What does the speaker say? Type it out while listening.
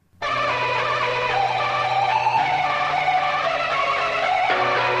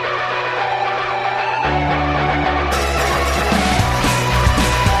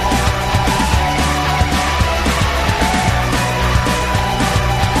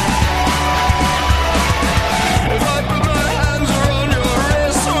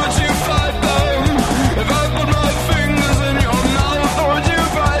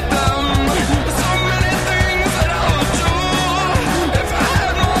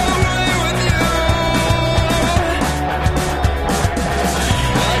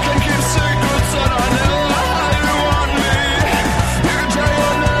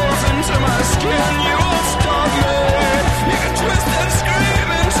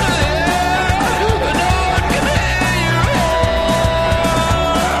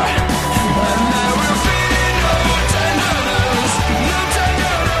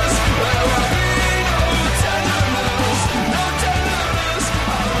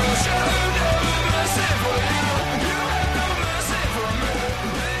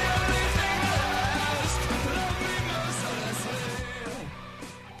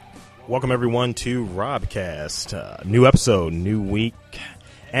Welcome, everyone, to Robcast. New episode, new week.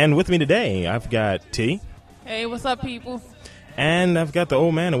 And with me today, I've got T. Hey, what's up, people? And I've got the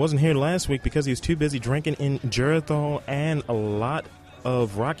old man who wasn't here last week because he was too busy drinking in Geritol and a lot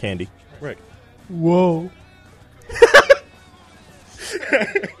of rock candy. Rick. Whoa.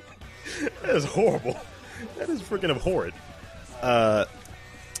 That is horrible. That is freaking horrid.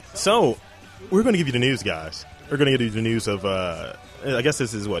 So, we're going to give you the news, guys. We're going to give you the news of, I guess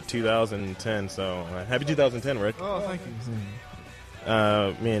this is, 2010, so happy 2010, Rick. Oh, thank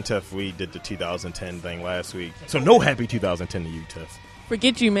you. Me and Tiff, we did the 2010 thing last week. So no happy 2010 to you, Tiff.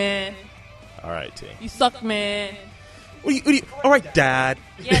 Forget you, man. All right, T. You suck, man. What do you, all right, Dad.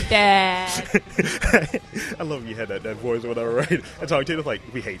 Yeah, Dad. I love you had that voice or whatever, right? I talk to you, it's like,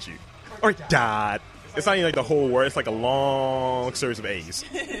 we hate you. All right, Dad. It's not even like the whole word. It's like a long series of A's.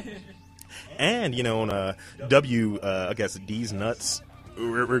 And, on I guess, D's Nuts,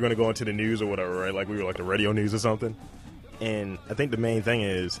 we're going to go into the news or whatever, right? Like we were like the radio news or something. And I think the main thing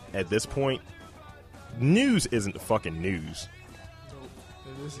is, at this point, news isn't fucking news.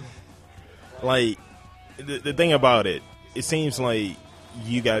 Like, the thing about it, it seems like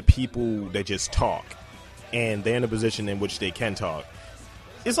you got people that just talk, and they're in a position in which they can talk.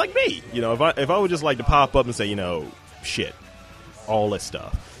 It's like me, if I would just like to pop up and say, shit, all this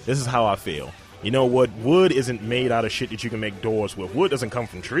stuff. This is how I feel. You know what? Wood isn't made out of shit that you can make doors with. Wood doesn't come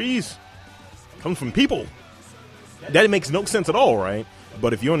from trees. It comes from people. That makes no sense at all, right?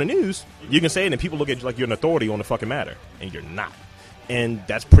 But if you're on the news, you can say it and people look at you like you're an authority on the fucking matter. And you're not. And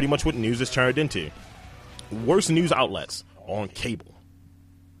that's pretty much what news has turned into. Worst news outlets on cable.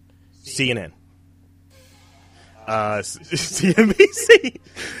 CNN. CNBC.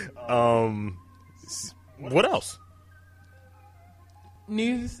 What else?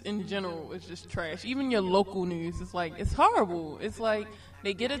 News in general is just trash. Even your local news, it's horrible. It's like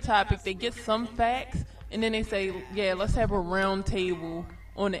they get a topic, they get some facts, and then they say, yeah, let's have a round table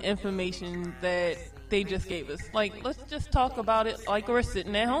on the information that they just gave us. Like, let's just talk about it like we're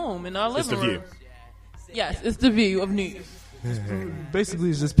sitting at home in our living room. View. Yes, it's the view of news.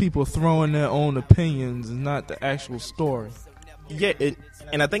 Basically, it's just people throwing their own opinions and not the actual story. Yeah,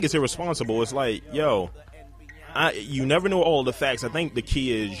 and I think it's irresponsible. It's like, you never know all the facts. I think the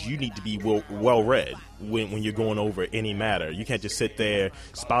key is you need to be well read when you're going over any matter. You can't just sit there,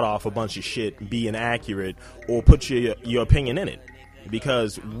 spout off a bunch of shit, be inaccurate, or put your opinion in it.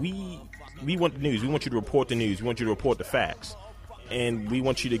 Because we want the news. We want you to report the news. We want you to report the facts. And we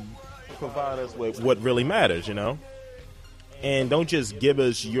want you to provide us with what really matters, And don't just give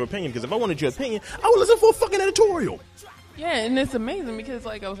us your opinion. Because if I wanted your opinion, I would listen for a fucking editorial. Yeah, and it's amazing because,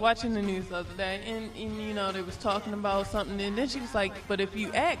 I was watching the news the other day, and they was talking about something, and then she was like, but if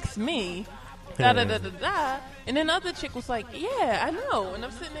you ask me, da-da-da-da-da, and then the other chick was like, yeah, I know, and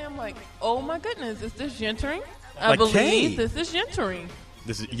I'm sitting there, I'm like, oh my goodness, is this gentering? I believe this is gentering.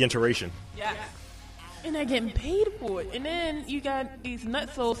 This is genteration. Yeah. And they're getting paid for it, and then you got these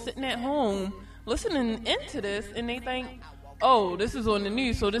nutsos sitting at home listening into this, and they think, oh, this is on the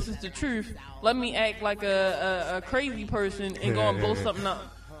news, so this is the truth. Let me act like a crazy person and go and blow something up.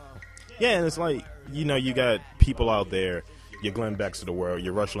 Yeah, and it's like, you got people out there, your Glenn Becks of the world,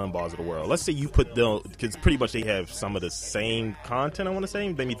 your Rush Limbaughs of the world. Let's say you put them, because pretty much they have some of the same content, I want to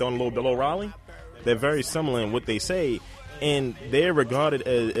say. Maybe throwing a little Bill O'Reilly. They're very similar in what they say, and they're regarded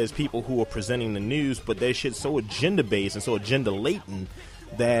as people who are presenting the news, but their shit's so agenda-based and so agenda-latent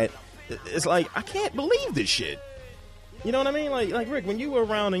that it's like, I can't believe this shit. You know what I mean? Like Rick, when you were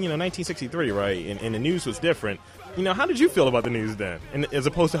around in 1963, right, and the news was different. How did you feel about the news then, as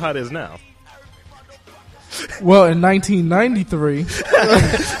opposed to how it is now? Well, in 1993,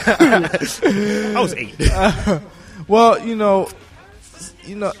 I was 8. Well,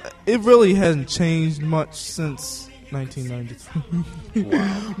 it really hasn't changed much since 1993.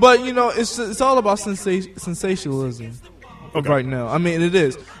 Wow. But it's all about sensationalism. Okay. Right now, I mean, it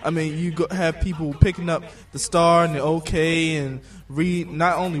is. I mean, you have people picking up the Star and the OK and read,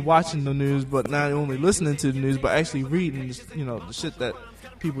 not only watching the news, but not only listening to the news, but actually reading, the shit that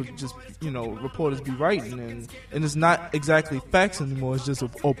people just, reporters be writing, and it's not exactly facts anymore. It's just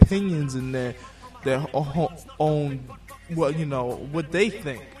opinions and their own, what they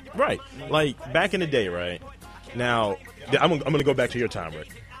think. Right. Like back in the day, right? Now, I'm gonna go back to your time, Rick.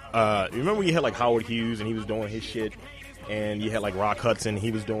 Remember when you had like Howard Hughes and he was doing his shit? And you had like Rock Hudson,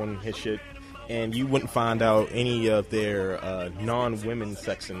 he was doing his shit, and you wouldn't find out any of their non-women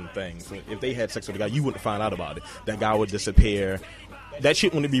sexing things. If they had sex with a guy, you wouldn't find out about it. That guy would disappear. That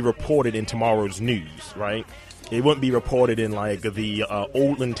shit wouldn't be reported in tomorrow's news, right? It wouldn't be reported in like the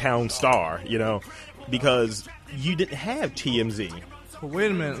Oldland Town Star, because you didn't have TMZ. But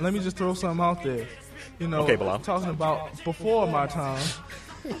wait a minute, let me just throw something out there. You know, Okay, Bilal. talking about before my time.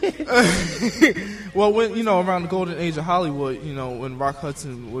 Well, when around the golden age of Hollywood, when Rock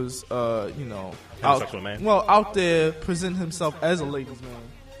Hudson was, Homosexual man. Well, out there presenting himself as a ladies'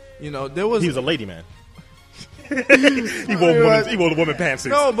 man. There was He was a lady man. he wore woman pantsuits.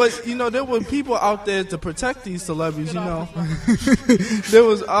 No, but there were people out there to protect these celebrities. There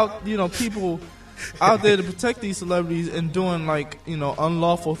was people out there to protect these celebrities and doing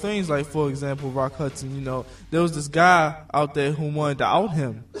unlawful things. Like, for example, Rock Hudson. There was this guy out there who wanted to out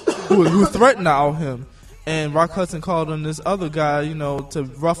him, who threatened to out him, and Rock Hudson called on this other guy, to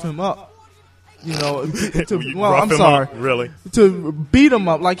rough him up. Really? To beat him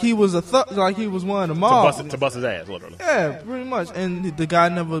up like he was like he was one of the mob. To bust his ass, literally. Yeah, pretty much. And the guy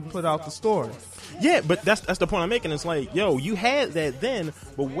never put out the story. Yeah, but that's the point I'm making. It's like, yo, you had that then,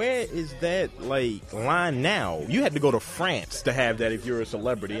 but where is that line now? You had to go to France to have that if you're a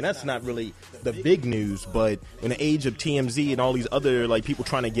celebrity, and that's not really the big news. But in the age of TMZ and all these other people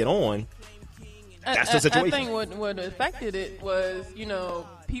trying to get on, that's the situation. I think what affected it was,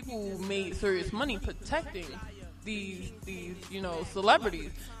 people made serious money protecting these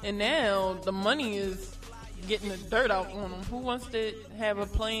celebrities, and now the money is getting the dirt out on them. Who wants to have a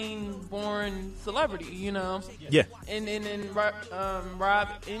plain born celebrity? Yeah. And then Rob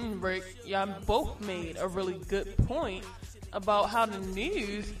and Rick, y'all both made a really good point about how the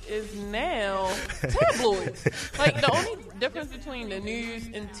news is now tabloids. The only difference between the news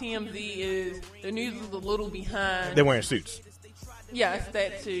and TMZ is the news is a little behind. They're wearing suits. Yes,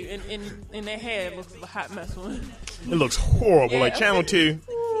 that too. And their hair looks a hot mess on it. It looks horrible. Yeah, Channel 2.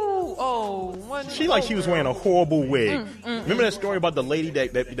 She was wearing a horrible wig. Remember that story about the lady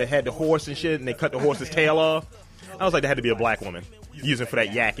that had the horse and shit, and they cut the horse's tail off? I was like, that had to be a black woman using for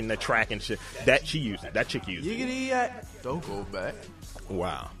that yak and the track and shit. That she used it. That chick used it. Yiggity yak. Don't go back.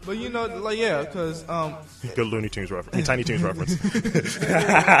 Wow. But yeah, because good Looney Tunes reference, Tiny Tunes reference.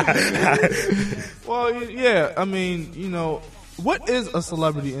 Well, yeah, I mean, what is a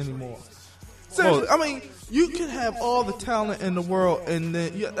celebrity anymore? Seriously, I mean, you can have all the talent in the world, and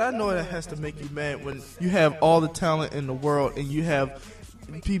then I know that has to make you mad when you have all the talent in the world and you have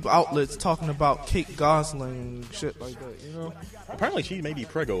outlets talking about Kate Gosselin and shit like that. Apparently, she may be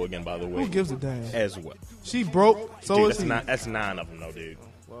preggo again. By the way, who gives a damn? As well, she broke. So dude, is he. That's 9 of them, though, dude.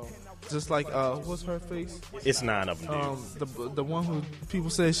 Well, just like what's her face? It's 9 of them, dude. The one who people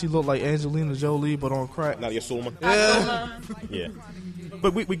say she looked like Angelina Jolie, but on crack. Nadia Sulman. Yeah. Yeah.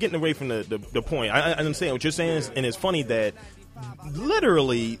 But we're getting away from the point. I understand what you're saying, and it's funny that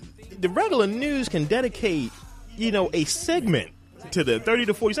literally the regular news can dedicate, a segment to the 30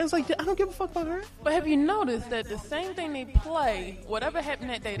 to 40 seconds. I don't give a fuck about her. But have you noticed that the same thing they play, whatever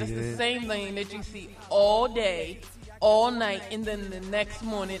happened that day, that's the same thing that you see all day, all night, and then the next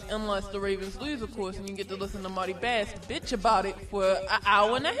morning, unless the Ravens lose, of course, and you get to listen to Marty Bass bitch about it for an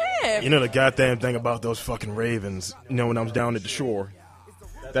hour and a half. The goddamn thing about those fucking Ravens, when I was down at the shore,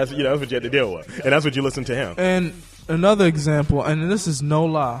 that's what you had to deal with. And that's what you listen to him. And another example, and this is no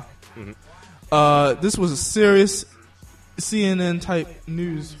lie, this was a serious CNN-type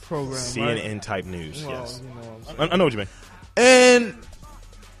news program. CNN-type news, well, yes. I know what you mean. And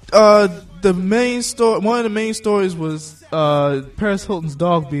the main story, one of the main stories was Paris Hilton's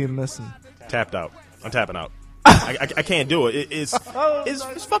dog being missing. Tapped out. I'm tapping out. I can't do it. It's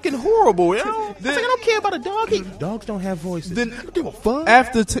fucking horrible. I don't care about a dog. Dogs don't have voices. Then I don't give a fuck.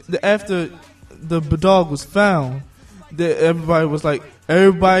 After the dog was found, everybody was like,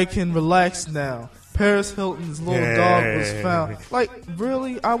 everybody can relax now. Paris Hilton's little dog was found.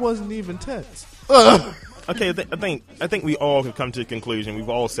 Really? I wasn't even tense. Okay, I think we all have come to the conclusion. We've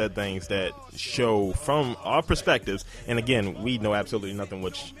all said things that show from our perspectives, and again, we know absolutely nothing.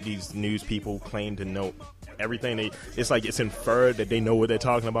 Which these news people claim to know everything. It's like it's inferred that they know what they're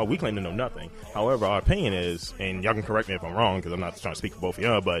talking about. We claim to know nothing. However, our opinion is, and y'all can correct me if I'm wrong, because I'm not trying to speak for both of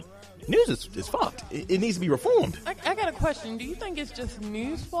y'all, but news is fucked. It needs to be reformed. I got a question. Do you think it's just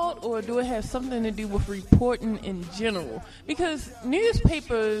news fault, or do it have something to do with reporting in general? Because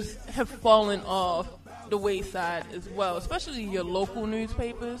newspapers have fallen off the wayside as well, especially your local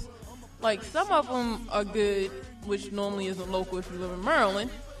newspapers. Some of them are good, which normally isn't local if you live in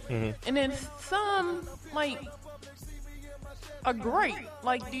Maryland. Mm-hmm. And then some, are great.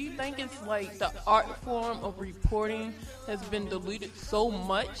 Do you think it's the art form of reporting has been diluted so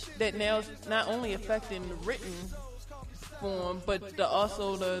much that now it's not only affecting the written form, but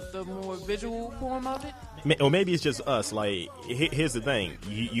also the more visual form of it? Or maybe it's just us. Like, here's the thing: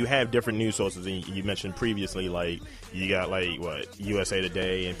 you have different news sources, and you mentioned previously, like you got like what USA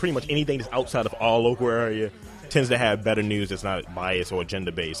Today, and pretty much anything that's outside of our local area tends to have better news that's not biased or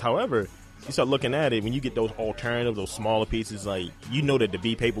agenda based. However, you start looking at it when you get those alternatives, those smaller pieces, like you know that the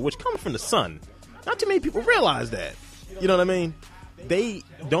B paper, which comes from the Sun, not too many people realize that. You know what I mean? They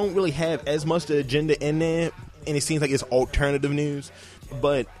don't really have as much the agenda in there, and it seems like it's alternative news,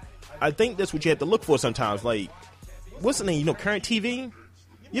 but I think that's what you have to look for sometimes. Like, what's the name? You know, Current TV?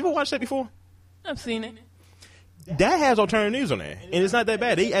 You ever watched that before? I've seen it. That has alternative news on there, and it's not that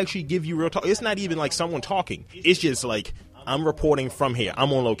bad. They actually give you real talk. It's not even like someone talking. It's just like, I'm reporting from here.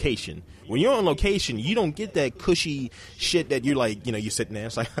 I'm on location. When you're on location, you don't get that cushy shit that you're like, you know, you're sitting there.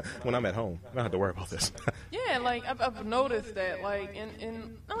 It's like, when I'm at home, I don't have to worry about this. Yeah, like, I've noticed that, like,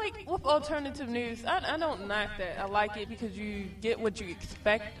 in like, with alternative news, I don't knock that. I like it because you get what you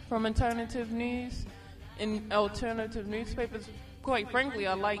expect from alternative news. In alternative newspapers, quite frankly,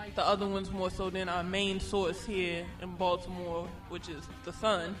 I like the other ones more so than our main source here in Baltimore, which is the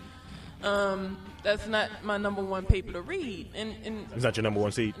Sun. That's not my number one paper to read. And Is that your number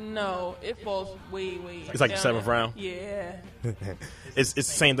one seed? No, it falls way. It's like the seventh round? Yeah. It's the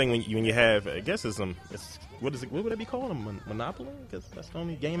same thing when you have, I guess what would it be called? A monopoly? Because that's the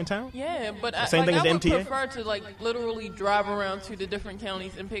only game in town? Yeah, but I would prefer to like literally drive around to the different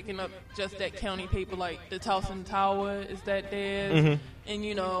counties and picking up just that county paper, like the Towson Tower is that theirs, and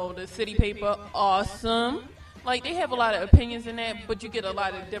you know, the city paper, awesome. Like, they have a lot of opinions in that, but you get a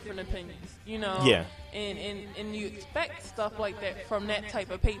lot of different opinions, you know? Yeah. And you expect stuff like that from that type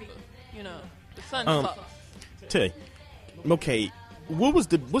of paper, you know? The Sun sucks. Tay, okay,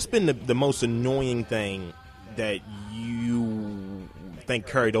 what's been the most annoying thing that you think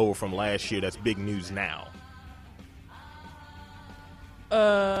carried over from last year that's big news now?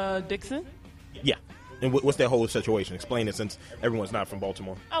 Dixon? Yeah. And what's that whole situation? Explain it, since everyone's not from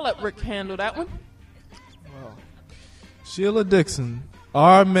Baltimore. I'll let Rick handle that one. Sheila Dixon,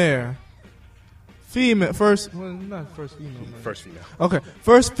 our mayor, first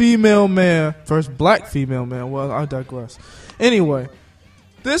female mayor, first black female mayor. Well, I digress. Anyway,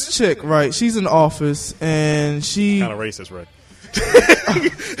 this chick, right? She's in office, and she kind of racist, right?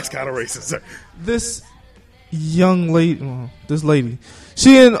 It's kind of racist, sir. This young lady,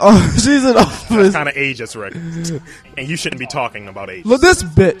 she's in office. Kind of ageist, right? And you shouldn't be talking about age. Look, this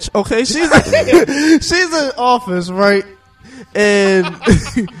bitch, okay? She's in office, right? And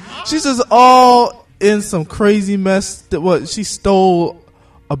she's just all in some crazy mess. She stole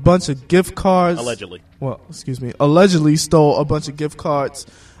a bunch of gift cards. Allegedly. Well, excuse me. Allegedly stole a bunch of gift cards.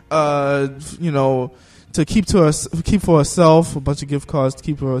 You know, to keep for herself. A bunch of gift cards to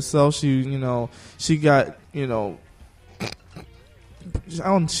keep for herself. She got, you know.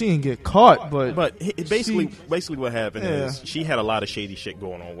 She didn't get caught, but basically what happened is she had a lot of shady shit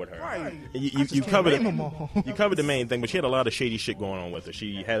going on with her. Right. You covered it. You covered the main thing, but she had a lot of shady shit going on with her.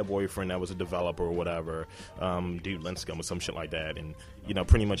 She had a boyfriend that was a developer or whatever, dude Linscomb or some shit like that, and you know,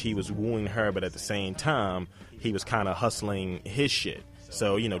 pretty much he was wooing her, but at the same time he was kind of hustling his shit.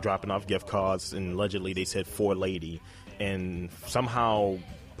 So, you know, dropping off gift cards, and allegedly they said for lady, and somehow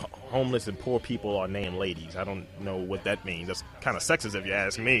homeless and poor people are named ladies. I don't know what that means. That's kind of sexist if you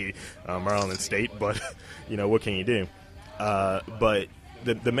ask me, Maryland State, but, you know, what can you do? But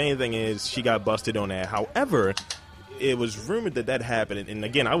the main thing is she got busted on that. However, it was rumored that happened, and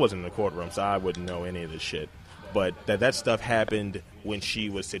again, I wasn't in the courtroom, so I wouldn't know any of this shit, but that stuff happened when she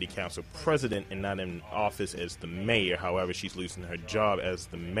was city council president and not in office as the mayor. However, she's losing her job as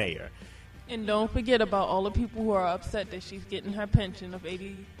the mayor. And don't forget about all the people who are upset that she's getting her pension of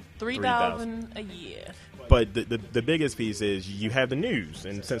 $83,000 a year. But the biggest piece is you have the news,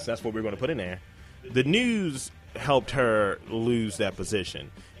 and since that's what we're going to put in there, the news helped her lose that position,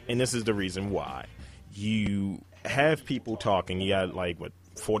 and this is the reason why. You have people talking. You got like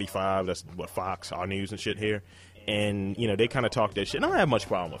 45. That's what Fox, our news and shit here. And, you know, they kind of talk that shit. I don't have much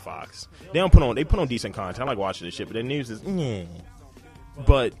problem with Fox. They put on decent content. I like watching this shit, but their news is,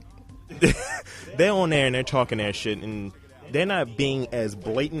 But they're on there and they're talking their shit, and they're not being as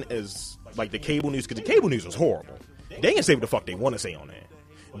blatant as like the cable news, because the cable news is horrible. They can say what the fuck they want to say on there.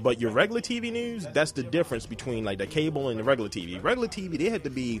 But your regular TV news, that's the difference between like the cable and the regular TV. Regular TV, they have to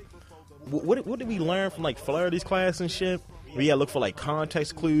be. What did we learn from like Florida's class and shit? We gotta look for like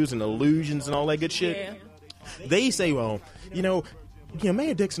context clues and allusions and all that good shit. Yeah. They say, well, you know,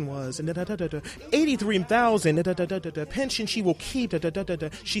 Mayor Dixon was and 83,000 pension she will keep.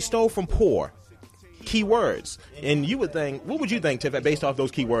 She stole from poor. Keywords, and you would think, what would you think, Tiff, based off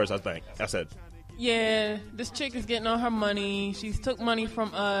those keywords? I said. Yeah, this chick is getting all her money. She's took money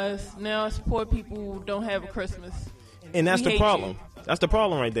from us. Now us poor people don't have a Christmas. And that's We the hate problem. you. That's the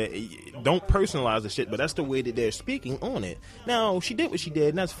problem right there. Don't personalize the shit, but that's the way that they're speaking on it. Now, she did what she did,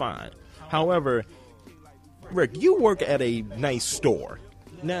 and that's fine. However, Rick, you work at a nice store.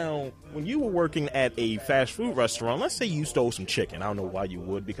 Now, when you were working at a fast food restaurant, let's say you stole some chicken. I don't know why you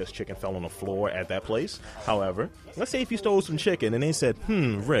would, because chicken fell on the floor at that place. However, let's say if you stole some chicken and they said,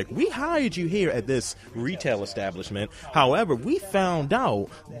 Rick, we hired you here at this retail establishment. However, we found out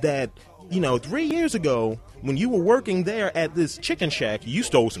that, 3 years ago, when you were working there at this chicken shack, you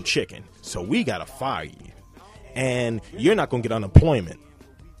stole some chicken. So we got to fire you. And you're not going to get unemployment.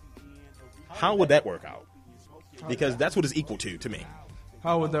 How would that work out? Because that's what it's equal to me.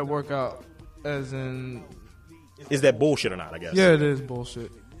 How would that work out? As in, Is that bullshit or not, I guess? yeah, it is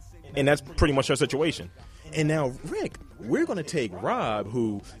bullshit. And that's pretty much her situation. And now, Rick, we're going to take Rob,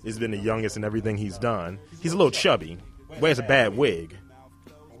 who has been the youngest in everything he's done. He's a little chubby, wears a bad wig.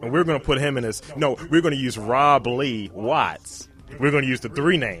 And we're going to put him in this. No, we're going to use Rob Lee Watts. We're going to use the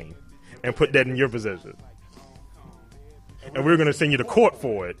 3 name and put that in your position. And we're going to send you to court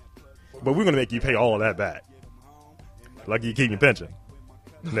for it. But we're going to make you pay all of that back. Like you keep your pension.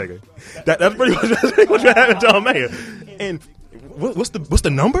 Nigga. That's pretty much what you're having to tell Mayor. And what's the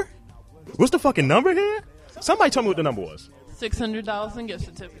number? What's the fucking number here? Somebody tell me what the number was. $600 in gift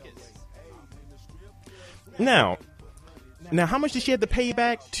certificates. Now, how much did she have to pay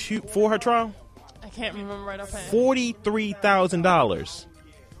back for her trial? I can't remember right offhand. $43,000.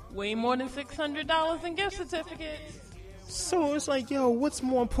 Way more than $600 in gift certificates. So it's like, yo, what's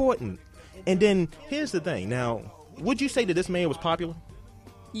more important? And then here's the thing. Now, would you say that this mayor was popular?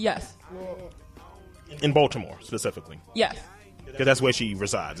 Yes. In Baltimore, specifically. Yes. Because that's where she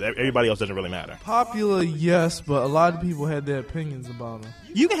resides. Everybody else doesn't really matter. Popular, yes, but a lot of people had their opinions about him.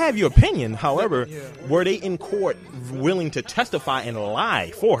 You can have your opinion. However, Yeah. were they in court willing to testify and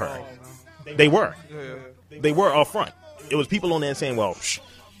lie for her? They were. They were up front. It was people on there saying, well,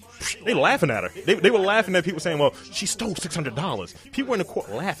 they were laughing at her. They were laughing at people saying, well, she stole $600. People were in the court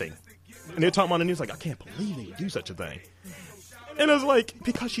laughing. And they're talking about the news like, I can't believe they would do such a thing. And I was like,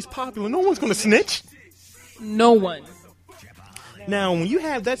 because she's popular, no one's going to snitch. No one. Now, when you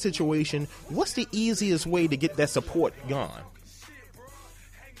have that situation, what's the easiest way to get that support gone?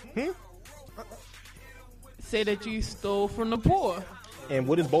 Say that you stole from the poor. And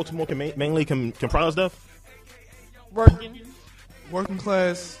what is Baltimore mainly comprised of? Working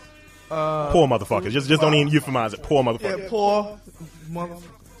class. Poor motherfuckers. Just don't even euphemize it. Poor motherfuckers. Yeah, poor motherfuckers.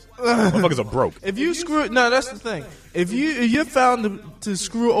 Motherfuckers are broke. If you screw, no, that's the thing. If you're found to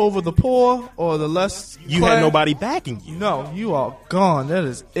screw over the poor or the less, You class, had nobody backing you. No, you are gone. That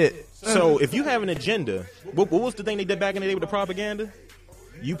is it. So if you have an agenda, what was the thing they did back in the day with the propaganda?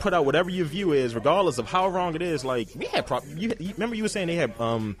 You put out whatever your view is, regardless of how wrong it is. Like we had remember you were saying they had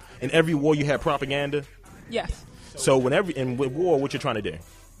in every war you had propaganda. Yes. So with war, what you're trying to do?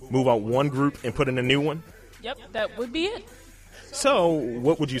 Move out one group and put in a new one. Yep, that would be it. So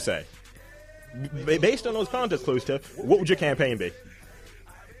what would you say? Based on those context clues, Tiff, what would your campaign be?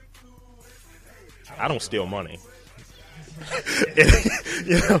 I don't steal money.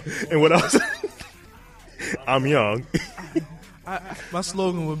 And what else? I'm young. My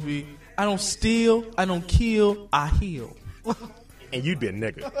slogan would be, I don't steal, I don't kill, I heal. And you'd be a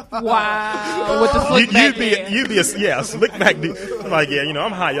nigga. Wow. With the slick back hair. You'd be a slick back dude. Like, yeah,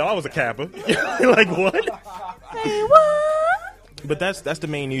 I'm high, y'all. I was a Kappa. Like, what? Hey, what? But that's the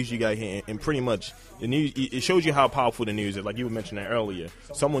main news you got here, and pretty much the news. It shows you how powerful the news is. Like you were mentioning earlier,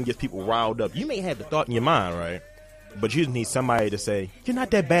 someone gets people riled up. You may have the thought in your mind, right? But you just need somebody to say, "You're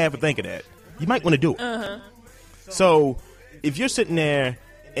not that bad for thinking that. You might want to do it." So if you're sitting there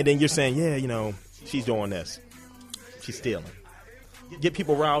and then you're saying, "Yeah, she's doing this, she's stealing," get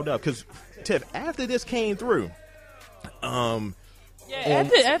people riled up because Tiff, after this came through, Yeah,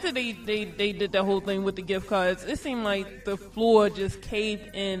 after they did that whole thing with the gift cards, it seemed like the floor just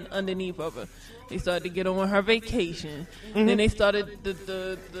caved in underneath of her. They started to get on her vacation. Then they started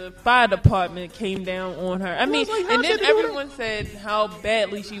the fire department came down on her. I mean, and then everyone said how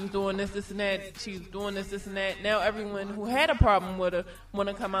badly she was doing this, and that. She was doing this, and that. Now everyone who had a problem with her want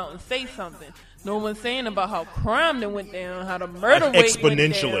to come out and say something. No one's saying about how crime that went down, how the murder rate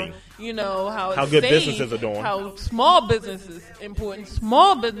exponentially. went down. How good saved, businesses are doing. How small businesses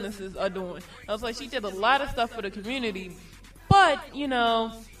are doing. I was like, she did a lot of stuff for the community, but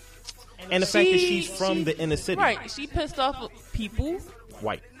and the fact that she's from the inner city, right? She pissed off people,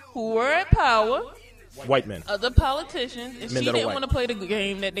 white, who were at power, white men, other politicians, and Men she that are didn't white. want to play the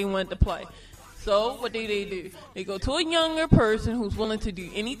game that they wanted to play. So what do? They go to a younger person who's willing to do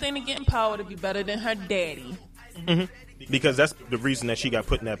anything to get in power to be better than her daddy. Mm-hmm. Because that's the reason that she got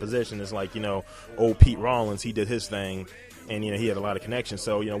put in that position. Is like, old Pete Rollins, he did his thing, and he had a lot of connections.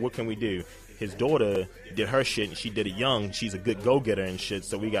 So what can we do? His daughter did her shit, and she did it young. She's a good go-getter and shit,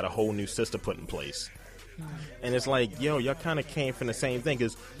 so we got a whole new system put in place. And it's like, y'all kind of came from the same thing.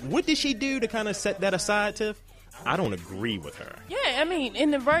 Because what did she do to kind of set that aside, Tiff? I don't agree with her. Yeah, I mean, in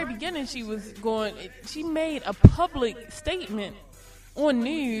the very beginning, she made a public statement on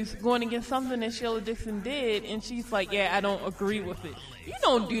news going against something that Sheila Dixon did, and she's like, yeah, I don't agree with it. You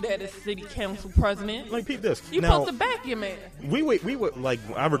don't do that as city council president. Like, peep this. You're supposed to back your man. We were like,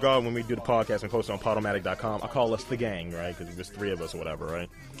 I regard when we do the podcast and post it on Podomatic.com, I call us the gang, right? Because there's three of us or whatever, right?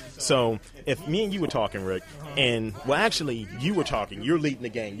 So if me and you were talking, Rick, and, well, actually, you were talking, you're leading the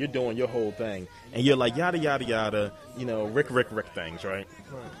gang, you're doing your whole thing, and you're like, yada, yada, yada, Rick things, right?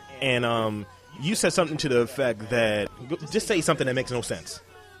 And, you said something to the effect that, just say something that makes no sense.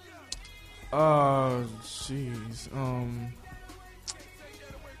 Jeez.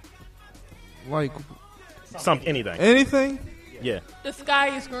 Like. Anything. Anything? Yeah. The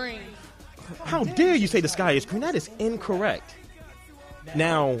sky is green. How dare you say the sky is green? That is incorrect.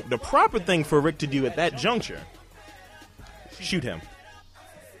 Now, the proper thing for Rick to do at that juncture, shoot him.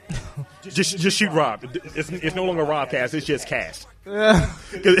 just shoot Rob. It's no longer Robcast. It's just cast. Yeah.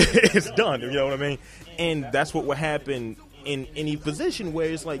 It's done. You know what I mean? And that's what would happen in any position where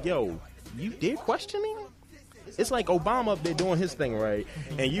it's like, yo, you did question me? It's like Obama up there doing his thing, right?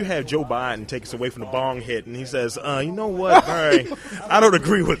 And you have Joe Biden take us away from the bong hit, and he says, you know what, Barry? I don't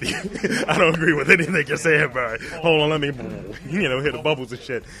agree with you. I don't agree with anything you're saying, Barry. Hold on, let me, hit the bubbles and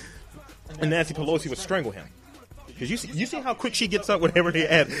shit. And Nancy Pelosi would strangle him. Because you see how quick she gets up whenever they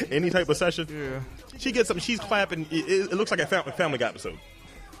add any type of session? Yeah. She gets up and she's clapping. It looks like a Family Guy episode.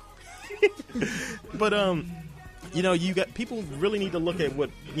 But, you got people really need to look at what,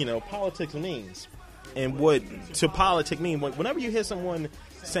 politics means. And what to politic mean. Whenever you hear someone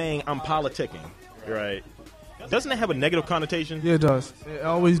saying, I'm politicking, right? Doesn't it have a negative connotation? Yeah, it does. It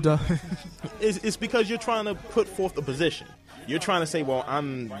always does. It's because you're trying to put forth a position. You're trying to say, well,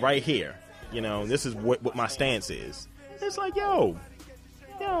 I'm right here. This is what my stance is. It's like, yo,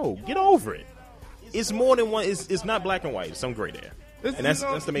 get over it. It's more than one. It's not black and white. It's some gray there. And that's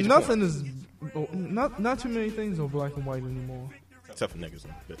the major nothing point. is not too many things are black and white anymore. Except for niggas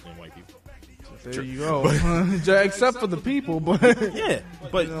and white people. There you go. Except for the people, but yeah.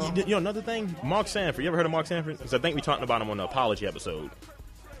 But another thing, Mark Sanford. You ever heard of Mark Sanford? Because I think we talked about him on the apology episode.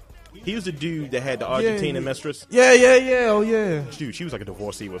 He was the dude that had the Argentinian mistress. Yeah. Oh yeah. Dude, she was like a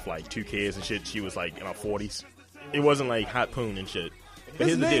divorcee with like 2 kids and shit. She was like in her 40s. It wasn't like hot poon and shit. But His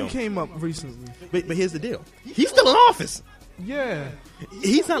here's the name deal. came up recently. But here's the deal. He's still in office. Yeah.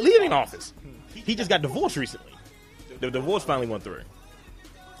 He's not leaving office. He just got divorced recently. The divorce finally went through.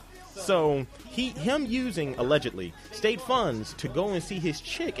 So him using allegedly state funds to go and see his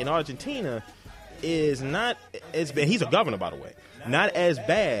chick in Argentina is not as bad. He's a governor, by the way. Not as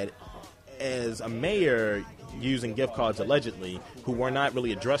bad as a mayor using gift cards allegedly, who were not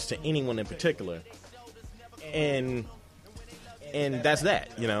really addressed to anyone in particular. And that's that.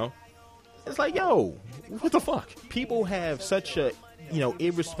 It's like, yo, what the fuck? People have such a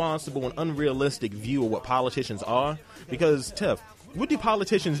irresponsible and unrealistic view of what politicians are. Because, Tiff, what do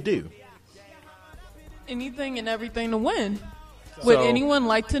politicians do? Anything and everything to win. Would anyone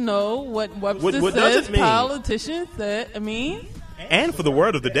like to know what Webster what says does it mean? Politicians said? And for the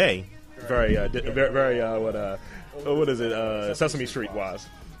word of the day, very what is it? Sesame Street wise.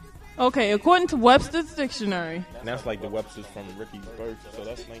 Okay, according to Webster's dictionary. And that's like the Webster's from Ricky's birth, so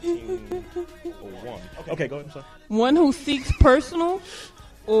that's 1901. Okay, go ahead. I'm sorry. One who seeks personal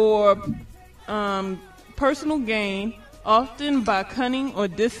or personal gain, often by cunning or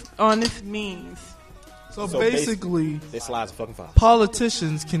dishonest means. So basically, this slide's a fucking file.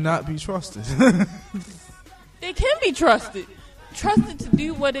 Politicians cannot be trusted. They can be trusted. Trusted to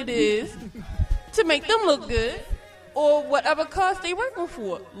do what it is to make them look good, or whatever cause they working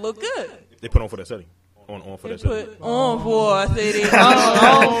for look good. They put on for that city. On for that city. Put on for a city.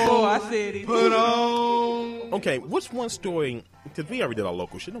 On for a city. Put on. Okay, what's one story? Because we already did our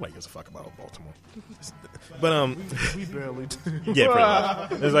local shit. Nobody gives a fuck about Baltimore. But we barely do. Yeah, pretty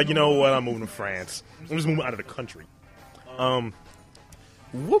much. It's like, you know what? I'm moving to France. I'm just moving out of the country.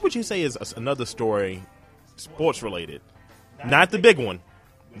 What would you say is another story, sports related? Not the big one.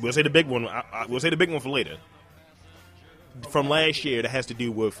 We'll say the big one. We'll say the big one for later. From last year, that has to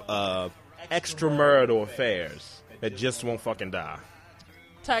do with extramarital affairs that just won't fucking die.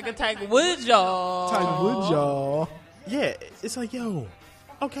 Tiger Woods, y'all. Tiger Woods, y'all. Yeah, it's like, yo,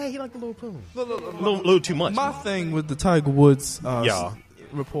 Okay, he liked the little poon. Look, Little too much. My thing with the Tiger Woods Yeah.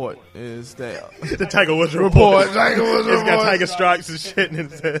 report is that The Tiger Woods report. Tiger Woods It's got report. tiger stripes and shit, and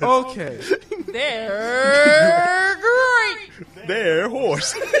it says, Okay. They're great. "They're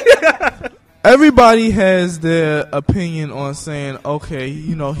horse." Everybody has their opinion on saying, okay,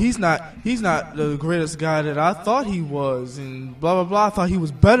 you know, he's not the greatest guy that I thought he was, and blah blah blah. I thought he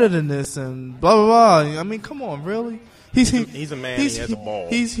was better than this, and blah blah blah. I mean, come on, really? He's a man. He has a ball.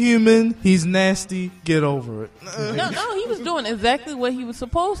 He's human. He's nasty. Get over it. No, he was doing exactly what he was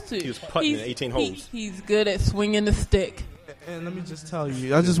supposed to. He was putting in 18 holes. He's good at swinging the stick. And let me just tell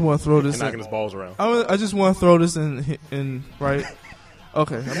you, I just want to throw this. And knocking his balls around. I just want to throw this in right.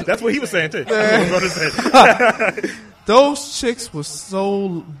 Okay. That's what he was saying too. That's what I was saying. Those chicks were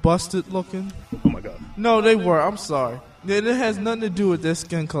so busted looking. Oh my god. No, they were. I'm sorry. It has nothing to do with their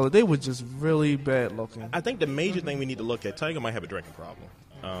skin color. They were just really bad looking. I think the major thing we need to look at, Tiger might have a drinking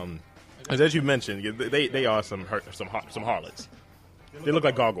problem. As you mentioned, they are some harlots. They look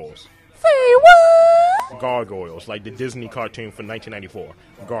like gargoyles. Say what? Gargoyles, like the Disney cartoon from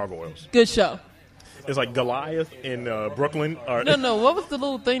 1994. Gargoyles. Good show. It's like Goliath in Brooklyn. Or No. What was the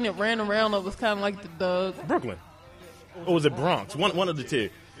little thing that ran around that was kind of like the dog? Brooklyn. Or was it Bronx? One of the two.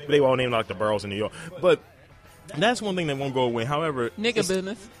 They were all named like the boroughs in New York. But that's one thing that won't go away. However, Nigga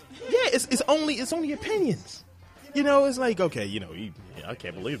business. Yeah, it's only opinions. You know, it's like, okay, you know, I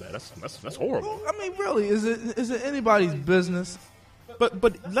can't believe that. That's horrible. Well, I mean, really, is it anybody's business?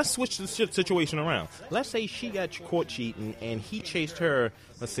 But let's switch the situation around. Let's say she got caught cheating and he chased her.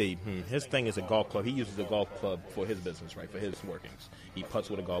 Let's see, his thing is a golf club. He uses a golf club for his business, right? For his workings. He putts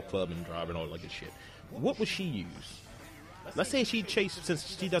with a golf club and drive and all that good shit. What would she use? Let's say she chased,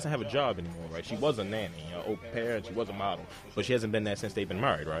 since she doesn't have a job anymore, right? She was a nanny, au pair, and she was a model. But she hasn't been that since they've been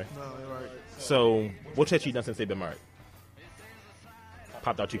married, right? No, you're right. So what has she done since they've been married?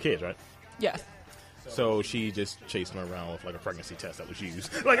 Popped out 2 kids, right? Yes. So she just chased him around with like a pregnancy test that was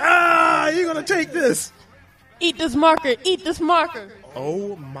used. Like, you're going to take this. Eat this marker. Eat this marker.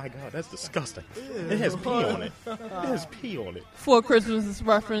 Oh my God, that's disgusting. It has pee on it. It has pee on it. For Christmas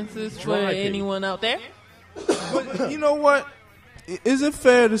references for Dry pee. anyone out there. But you know what? Is it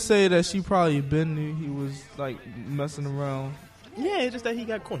fair to say that she probably been knew he was like messing around? Yeah, it's just that he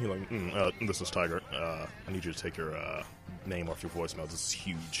got caught. He's like, this is Tiger. I need you to take your name off your voicemail. This is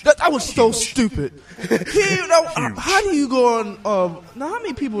huge. That was so stupid. You know, how do you go on? Now, how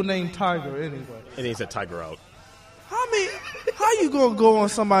many people named Tiger anyway? And he said Tiger out. How you gonna go on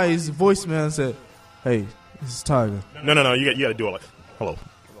somebody's voicemail and say, "Hey, this is Tiger"? No. You got to do it like, hello,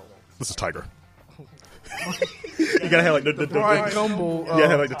 this is Tiger. You gotta have like the Brian Gumble. you gotta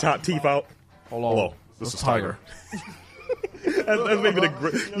have like the top teeth out. Hello, this is Tiger. That's maybe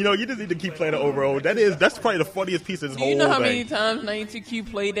you just need to keep playing it over and over. That's probably the funniest piece of this Do whole you know how thing. many times 92Q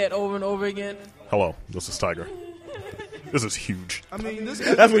played that over and over again? Hello, this is Tiger. This is huge. I mean, That's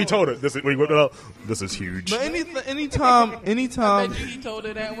what he told her. This is huge. But anytime. I bet you he told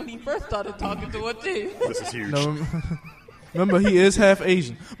her that when he first started talking to her too. This is huge. No, remember, he is half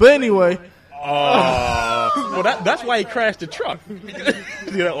Asian. But anyway, Well, that's why he crashed the truck.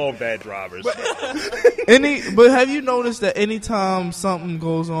 They're all bad drivers. But have you noticed that anytime something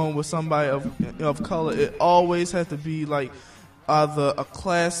goes on with somebody of color, it always has to be like either a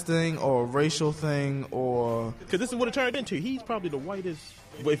class thing or a racial thing, or Because this is what it turned into. He's probably the whitest.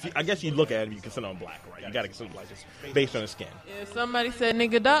 Well, I guess you look at him, you consider him black, right? You got to consider him black just based on his skin. If somebody said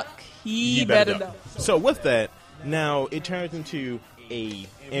nigga duck, he You better duck. duck. So with that, now it turns into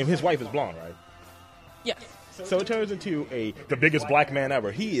and his wife is blonde, right? Yes. So it turns into the biggest black man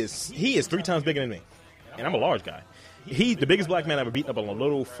ever. He is 3 times bigger than me, and I'm a large guy. He's the biggest black man ever, beating up on a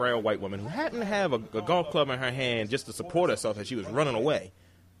little frail white woman who happened to have a golf club in her hand just to support herself as she was running away.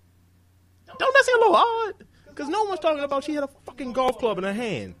 Don't that seem a little odd? Because no one's talking about she had a fucking golf club in her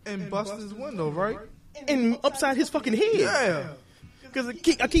hand and bust his window, right? and upside his fucking head. Yeah. Because I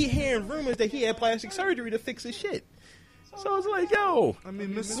keep hearing rumors that he had plastic surgery to fix his shit. So it's like, yo, I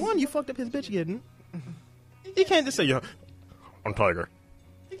mean, one, you fucked up his bitch getting. You can't just say, yo, I'm Tiger.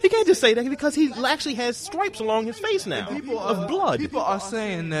 You can't just say that because he actually has stripes along his face now of blood. People are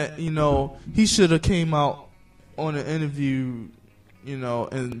saying that, he should have came out on an interview,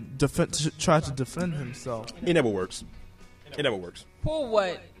 and tried to defend himself. It never works. It never works. For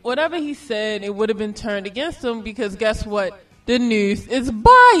what? Whatever he said, it would have been turned against him because guess what? The news is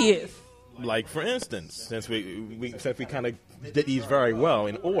biased. Like, for instance, since we kind of did these very well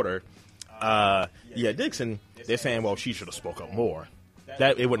in order, Dixon, they're saying, well, she should have spoke up more.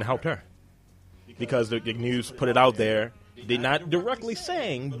 That it wouldn't have helped her because the news put it out there. They're not directly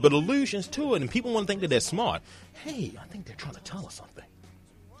saying, but allusions to it, and people want to think that they're smart. Hey, I think they're trying to tell us something.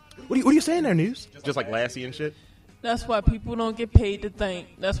 What are you saying there, News? Just like Lassie and shit? That's why people don't get paid to think.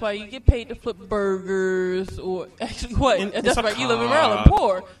 That's why you get paid to flip burgers or actually what? That's right. You live in Maryland,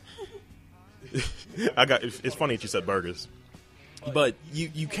 poor. It's funny that you said burgers, but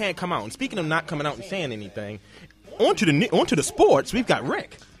you can't come out. And speaking of not coming out and saying anything, onto the sports. We've got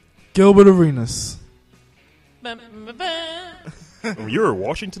Rick Gilbert Arenas, you're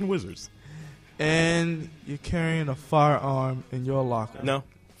Washington Wizards, and you're carrying a firearm in your locker. No,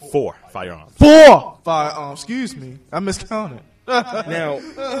 4 firearms. 4 firearms. Excuse me, I miscounted. Now,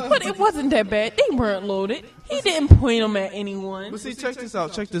 but it wasn't that bad. They weren't loaded. He didn't point them at anyone. But see, check this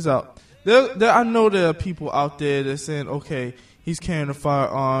out. I know there are people out there that saying, okay, he's carrying a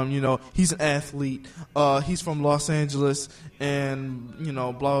firearm, he's an athlete, he's from Los Angeles, and,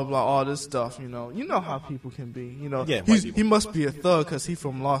 blah, blah, blah, all this stuff, You know how people can be, Yeah, he must be a thug because he's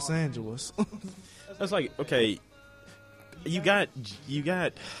from Los Angeles. that's like, okay, you got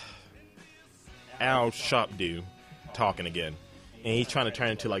Al Sharpdo talking again. And he's trying to turn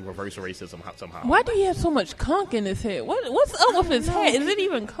into like reverse racism somehow. Why do he have so much conch in his head? What's up with his head? Is it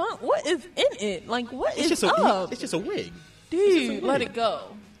even conch? What is in it? Like, what is up? It's just a wig. Dude, let it go.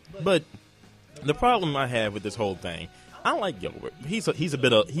 But the problem I have with this whole thing, I like Gilbert. He's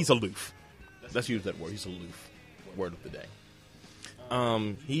aloof. Let's use that word. He's aloof. Word of the day.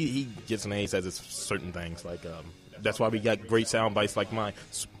 He gets an A, says it's certain things like that's why we got great sound bites like mine.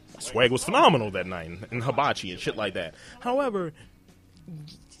 Swag was phenomenal that night, and hibachi and shit like that. However,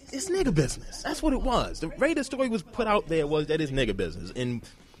 it's nigga business. That's what it was. The way the story was put out there was that it's nigga business. And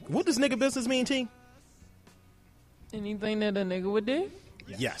what does nigga business mean, T? Anything that a nigga would do?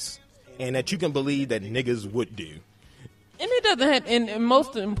 Yes. And that you can believe that niggas would do. And it doesn't have, and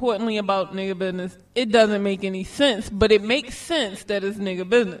most importantly about nigga business, it doesn't make any sense, but it makes sense that it's nigga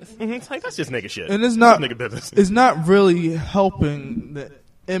business. Mm-hmm. It's like, that's just nigga shit. And it's not nigga business. It's not really helping the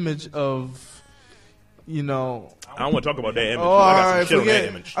image of, I don't want to talk about that image. Oh, I got all some right, shit on that forget.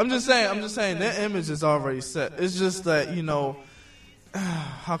 image. I'm just saying that image is already set. It's just that,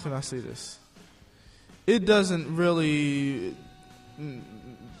 how can I say this? It doesn't really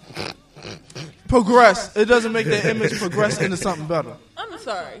progress. It doesn't make that image progress into something better. I'm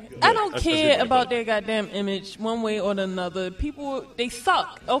sorry. I don't care about their goddamn image one way or another. People, they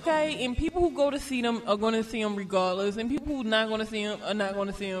suck, okay? And people who go to see them are going to see them regardless. And people who not going to see them are not going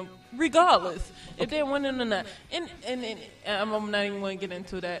to see them regardless. If they're winning or not. And I'm not even going to get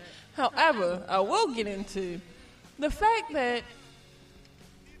into that. However, I will get into the fact that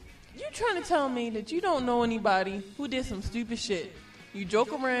you're trying to tell me that you don't know anybody who did some stupid shit. You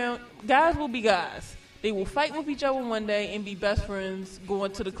joke around. Guys will be guys. They will fight with each other one day and be best friends,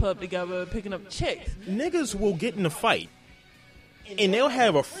 going to the club together, picking up chicks. Niggas will get in a fight, and they'll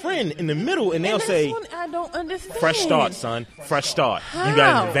have a friend in the middle, and they'll say, I don't understand. Fresh start, son. Fresh start. How? You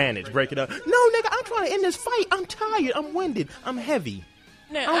got an advantage. Break it up. No, nigga, I'm trying to end this fight. I'm tired. I'm winded. I'm heavy.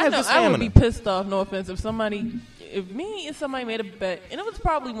 Now, I have the I would stamina. be pissed off, no offense, if me and somebody made a bet, and it was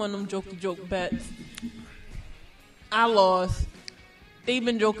probably one of them joke-to-joke bets. I lost. They've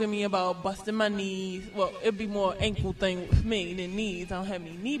been joking me about busting my knees. Well, it'd be more ankle thing with me than knees. I don't have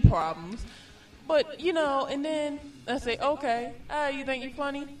any knee problems. But, and then I say, okay, you think you're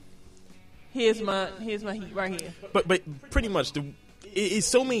funny? Here's my heat right here. But pretty much, it's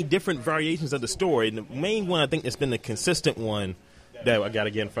so many different variations of the story. And the main one, I think, that's been the consistent one that I got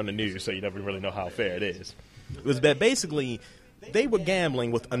to get in front of the news so you never really know how fair it is. It was that basically they were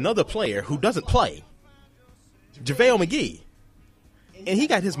gambling with another player who doesn't play, JaVale McGee. And he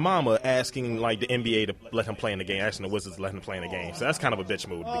got his mama asking, like, the NBA to let him play in the game, asking the Wizards to let him play in the game. So that's kind of a bitch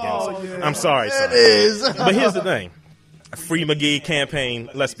move to begin with. Yeah. I'm sorry, son. It is. But here's the thing. Free McGee campaign,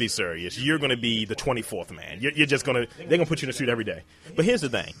 let's be serious. You're going to be the 24th man. You're just going to, they're going to put you in a suit every day. But here's the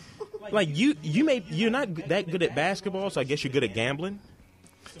thing. Like, you're not that good at basketball, so I guess you're good at gambling.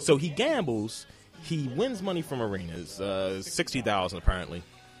 So he gambles. He wins money from arenas, $60,000 apparently.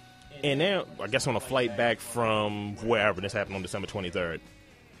 And now, I guess on a flight back from wherever, this happened on December 21st,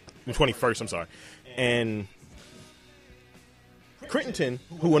 I'm sorry. And Crittenton,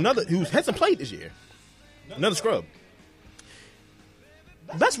 who hasn't played this year, another scrub.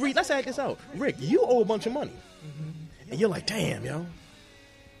 Let's act this out. Rick, you owe a bunch of money. Mm-hmm. And you're like, damn, yo.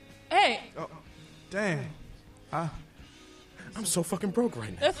 Hey. Oh, damn. I'm so fucking broke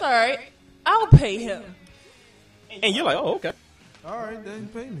right now. That's all right. I'll pay him. And you're like, oh, okay. All right, then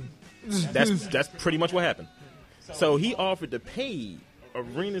pay me. That's pretty much what happened. So he offered to pay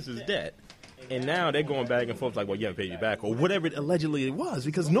Arenas' debt, and now they're going back and forth like, well, you haven't paid you back, or whatever allegedly it was,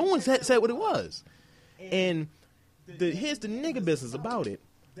 because no one said what it was. And here's the nigga business about it.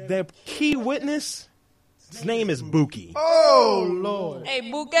 Their key witness His name is Buki. Oh, Lord. Hey,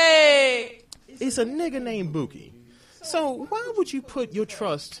 Bouquet. It's a nigga named Buki. So why would you put your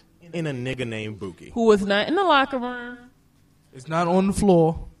trust in a nigga named Buki? Who was not in the locker room. It's not on the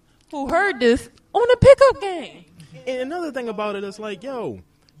floor. Who heard this on a pickup game. And another thing about it is like, yo,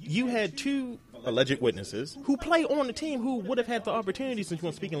 you had two alleged witnesses who play on the team who would have had the opportunity, since you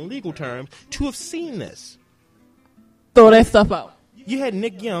want to speak in legal terms, to have seen this. Throw that stuff out. You had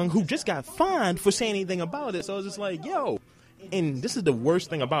Nick Young, who just got fined for saying anything about it. So it's just like, yo, and this is the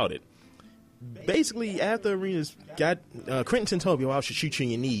worst thing about it. Basically, after Arenas got Crenton told me, "Well, I should shoot you in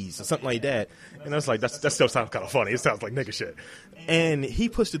your knees" or something like that, and I was like, that still sounds kind of funny. It sounds like nigga shit. And he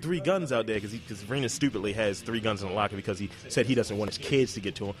pushed the 3 guns out there because Arenas stupidly has 3 guns in the locker because he said he doesn't want his kids to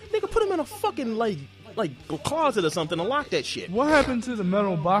get to him. Nigga, put him in a fucking like closet or something and lock that shit. What happened to the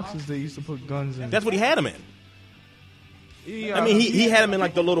metal boxes they used to put guns in? That's what he had him in. I mean, he had him in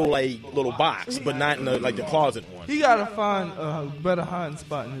like the little box, but not in the closet one. He gotta find a better hiding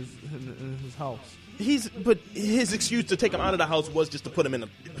spot in his house. But his excuse to take him out of the house was just to put him in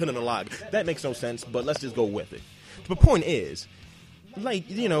a log. That makes no sense, but let's just go with it. The point is,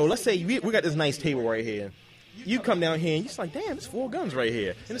 let's say we got this nice table right here. You come down here and you're just like, damn, there's 4 guns right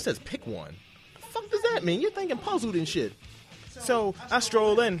here, and it says pick one. The fuck does that mean? You're thinking puzzled and shit. So I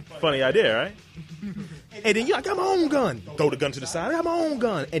stroll in. Funny idea, right? And then I got my own gun. Throw the gun to the side. I got my own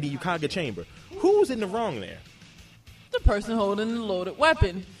gun. And then you cog a chamber. Who's in the wrong there? The person holding the loaded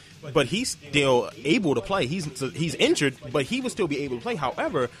weapon. But he's still able to play. He's injured, but he would still be able to play.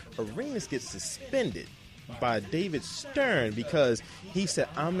 However, Arenas gets suspended by David Stern because he said,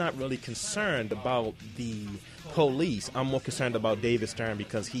 I'm not really concerned about the police. I'm more concerned about David Stern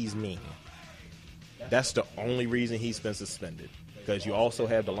because he's mean. That's the only reason he's been suspended. Because you also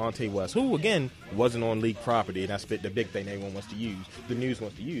have Delonte West, who, again, wasn't on league property, and that's the big thing everyone wants to use, the news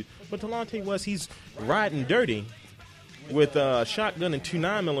wants to use. But Delonte West, he's riding dirty with a shotgun and 2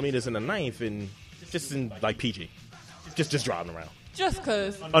 9mm and a knife, and just in, PG. Just driving around. Just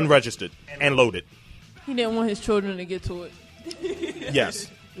because. Unregistered and loaded. He didn't want his children to get to it. Yes.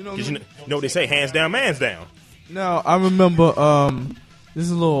 You know what they say, hands down, man's down. Now, I remember, this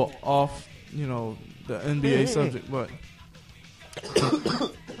is a little off, the NBA subject, but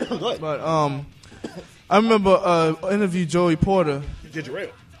I remember interview Joey Porter. Did you real?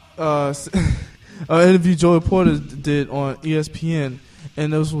 Interview Joey Porter did on ESPN,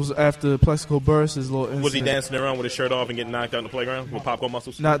 and this was after Plexico Burress's little incident. Was he dancing around with his shirt off and getting knocked out in the playground with popcorn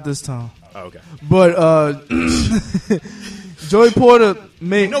muscles? Not this time. Oh, okay. But Joey Porter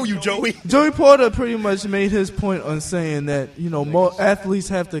made. I know you, Joey. Joey Porter pretty much made his point on saying that more athletes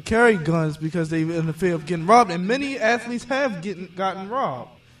have to carry guns because they in the fear of getting robbed, and many athletes have gotten robbed.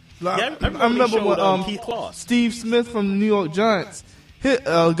 I remember when Keith Claus. Steve Smith from the New York Giants hit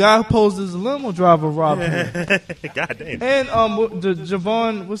a guy who posed as a limo driver robbed him. God damn. And the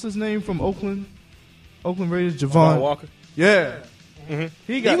Javon, what's his name from Oakland Raiders, Javon Walker. Yeah.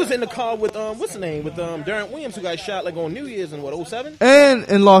 Mm-hmm. He was in the car with what's his name, with Darren Williams, who got shot on New Year's in 07? And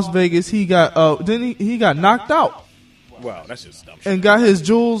in Las Vegas, he got he got knocked out. Wow, that's just dumb shit. And got his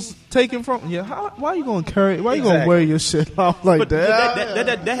jewels taken from. Yeah, why are you going to carry? Why are you going to wear your shit off like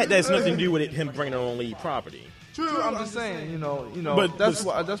that? That has nothing to do with him bringing it on league property. True, I'm just saying, But that's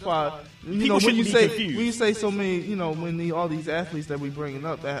why when you say so many, when all these athletes that we bringing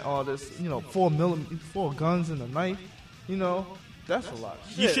up that all this, 4 guns and a knife, that's a lot.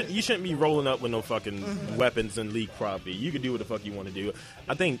 You shouldn't be rolling up with no fucking weapons and league property. You can do what the fuck you want to do.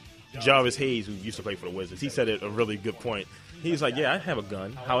 I think Jarvis Hayes, who used to play for the Wizards, he said a really good point. He's like, yeah, I have a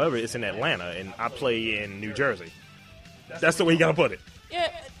gun. However, it's in Atlanta, and I play in New Jersey. That's the way you gotta put it. Yeah,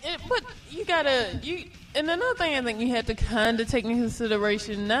 but you gotta and another thing I think you have to kind of take into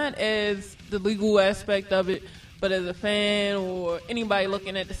consideration, not as the legal aspect of it, but as a fan or anybody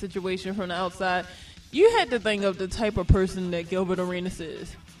looking at the situation from the outside, you had to think of the type of person that Gilbert Arenas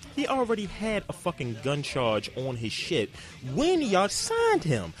is. He already had a fucking gun charge on his shit when y'all signed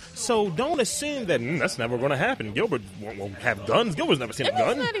him. So don't assume that that's never going to happen. Gilbert won't have guns. Gilbert's never seen a gun.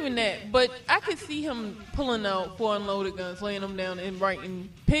 It's not even that. But I could see him pulling out 4 unloaded guns, laying them down, and writing,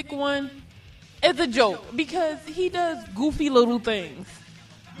 pick one as a joke. Because he does goofy little things.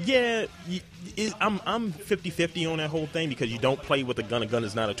 Yeah, I'm 50-50 on that whole thing because you don't play with a gun. A gun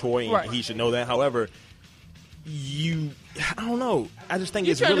is not a toy, and he should know that. However, I don't know. I just think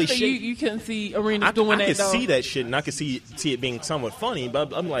it's really shit. You can see Arenas doing that. I can see that shit, and I can see it being somewhat funny.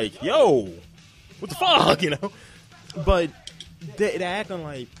 But I'm like, yo, what the fuck, But they're acting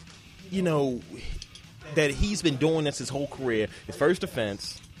like, that he's been doing this his whole career. His first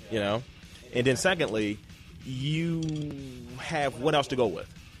offense, and then secondly, you have what else to go with?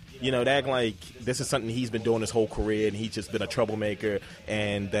 You know, they act like this is something he's been doing his whole career and he's just been a troublemaker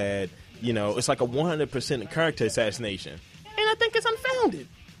and that, you know, it's like a 100% character assassination. And I think it's unfounded.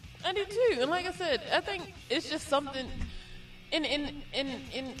 I do too. And like I said, I think it's just something. Is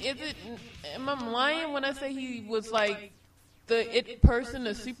it? Am I lying when I say he was like the it person,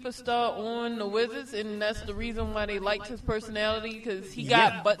 the superstar on the Wizards, and that's the reason why they liked his personality because he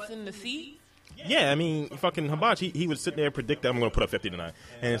got butts in the seat? Yeah, I mean, fucking Hibachi, he would sit there and predict that I'm going to put up 50 tonight.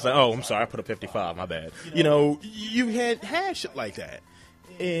 And it's like, oh, I'm sorry, I put up 55, my bad. You know, you had shit like that.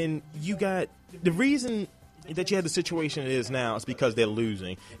 And you got, the reason that you had the situation it is now is because they're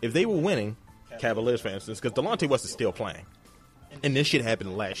losing. If they were winning, Cavaliers, for instance, because Delonte West is still playing. And this shit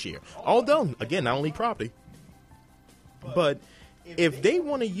happened last year. Although, again, not only property. But if they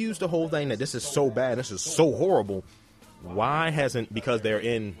want to use the whole thing that this is so bad, this is so horrible, why hasn't, because they're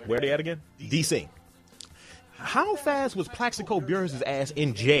in, where are they at again? D.C. How fast was Plaxico Burrns' ass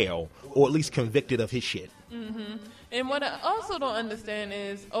in jail, or at least convicted of his shit? Mm-hmm. And what I also don't understand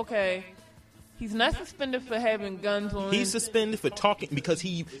is, okay, he's not suspended for having guns on. He's suspended for talking because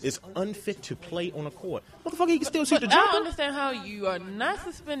he is unfit to play on a court. Motherfucker, he can still shoot the I jumper. don't understand how you are not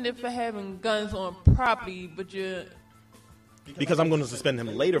suspended for having guns on property, but you're... Because I'm going to suspend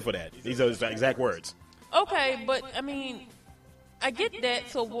him later for that. These are his exact words. Okay, but, I mean, I get that.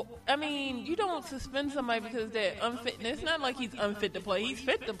 So, I mean, you don't suspend somebody because they're unfit. And it's not like he's unfit to play. He's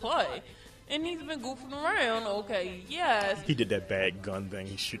fit to play. And he's been goofing around. Okay, yes. He did that bad gun thing.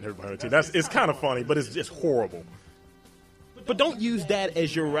 He's shooting everybody too. It's kind of funny, but it's just horrible. But don't use that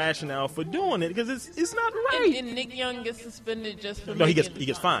as your rationale for doing it because it's not right. And Nick Young gets suspended just for no, he gets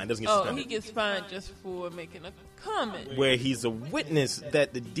fined. Doesn't get suspended. Oh, he gets fined just for making a comment. Where he's a witness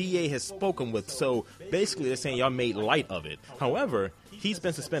that the DA has spoken with. So basically, they're saying y'all made light of it. However, he's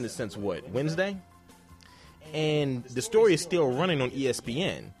been suspended since what, Wednesday? And the story is still running on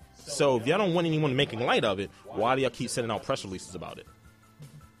ESPN. So if y'all don't want anyone making light of it, why do y'all keep sending out press releases about it?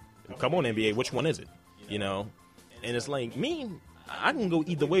 Come on, NBA, which one is it? You know? And it's like, I can go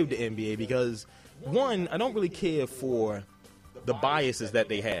either way with the NBA because, one, I don't really care for the biases that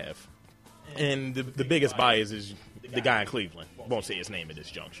they have. And the biggest bias is the guy in Cleveland. Won't say his name at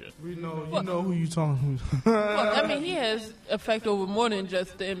this juncture. We know, you know who you talking to. Well, I mean, he has effect over more than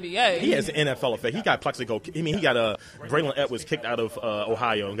just the NBA. He has an NFL effect. He got Plaxico. I mean, he got Braylon Edwards kicked out of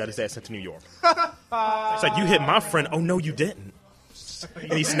Ohio and got his ass sent to New York. It's like, you hit my friend. Oh, no, you didn't.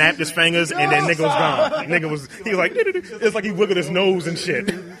 And he snapped his fingers, and then nigga was gone. He was like, it's like he wiggled his nose and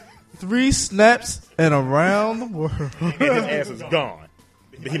shit. 3 snaps and around the world. And his ass is gone.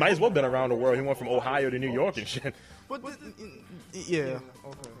 But he might as well have been around the world. He went from Ohio to New York and shit. But yeah,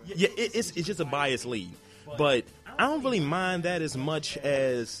 okay. Yeah, it's just a biased lead. But I don't really mind that as much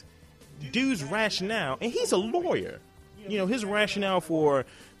as dude's rationale. And he's a lawyer. You know, his rationale for,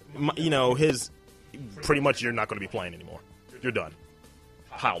 you know, his pretty much you're not going to be playing anymore. You're done.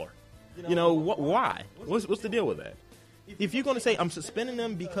 Holler. You know, why? What's the deal with that? If you're going to say, I'm suspending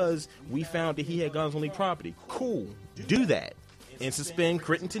him because we found that he had guns on league property, cool. Do that. And suspend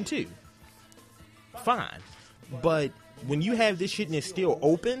Crittenton too. Fine. But when you have this shit and it's still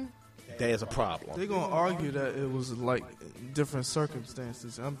open, there's a problem. They're going to argue that it was like different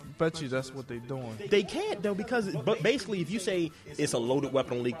circumstances. I bet you that's what they're doing. They can't, though, because but basically if you say it's a loaded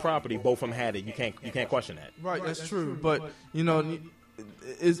weapon on league property, both of them had it. You can't question that. Right, that's true. But, you know,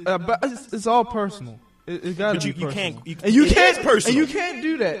 it's all personal. It got to be personal. It is personal. And you can't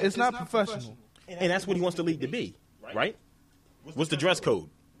do that. It's not professional. And that's what he wants the league to be, right? What's the dress code?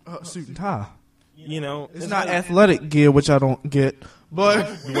 Suit and tie. You know, it's not athletic gear, which I don't get.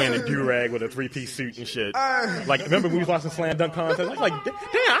 But wearing a do-rag with a 3-piece suit and shit. Like, remember we was watching Slam Dunk contest? I was like, damn,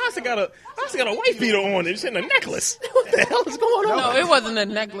 I also got a white beater on and shit and a necklace. What the hell is going on? No, it wasn't a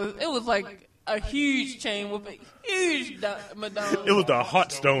necklace. It was like a huge chain with a huge Madonna. It was the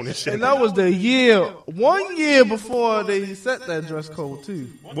hot stone and shit. And that was the 1 year before they set that dress code too.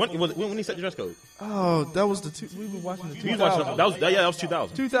 When he set the dress code? Oh, that was we were watching the 2000. That was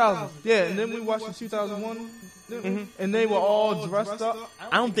 2000. 2000, yeah, and then we watched the 2001, and they were all dressed up.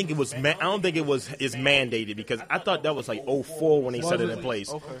 I don't think it was mandated because I thought that was like 2004 when they set it in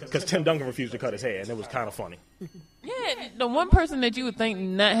place. Because Tim Duncan refused to cut his hair, and it was kind of funny. Yeah, the one person that you would think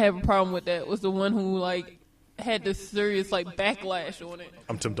not have a problem with that was the one who like had this serious like backlash on it.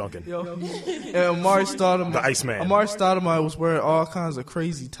 I'm Tim Duncan. And Amari Stoudemire, the Iceman. Amari Stoudemire was wearing all kinds of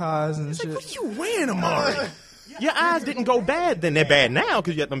crazy ties and shit. Like, what are you wearing, Amari? Your eyes didn't go bad then. They're bad now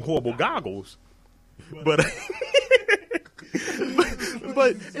because you had them horrible goggles. But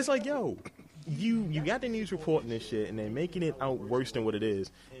but it's like, yo, you got the news reporting this shit, and they're making it out worse than what it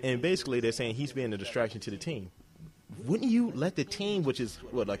is. And basically, they're saying he's being a distraction to the team. wouldn't you let the team, which is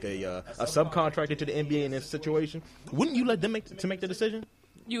like a subcontractor to the NBA in this situation, wouldn't you let them make the decision?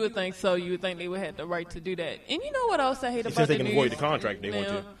 You would think so. You would think they would have the right to do that. And you know what else I hate about the news? Since they can avoid the contract they want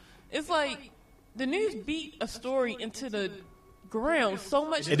to. It's like the news beat a story into the ground so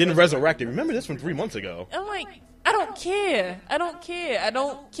much. It didn't resurrect it. Remember this from 3 months ago. I'm like, I don't care. I don't care. I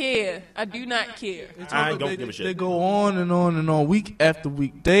do not care. I don't give a shit. They go on and on and on, week after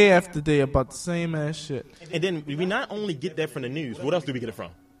week, day after day, about the same ass shit. And then we not only get that from the news, what else do we get it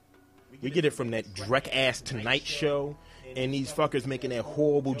from? We get it from that Drek-ass Tonight Show and these fuckers making their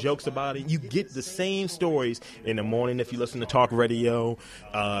horrible jokes about it. You get the same stories in the morning if you listen to talk radio,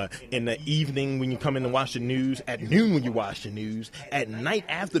 in the evening when you come in and watch the news, at noon when you watch the news, at night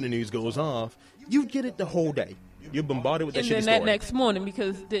after the news goes off. You get it the whole day. You're bombarded with that shitty story. And then that next morning,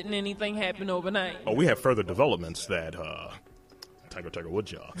 because didn't anything happen overnight? Oh, we have further developments that Tiger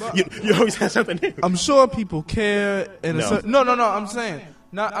Woodjaw. You always have something new. I'm sure people care. No. No. I'm saying.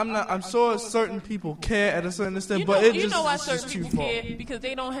 I'm sure certain people care at a certain extent, but it just, you know why certain people care? Because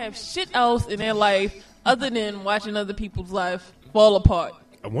they don't have shit else in their life other than watching other people's life fall apart.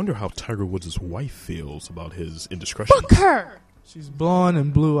 I wonder how Tiger Woods' wife feels about his indiscretion. Fuck her. She's blonde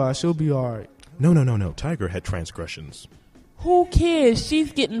and blue eyes. She'll be all right. No. Tiger had transgressions. Who cares?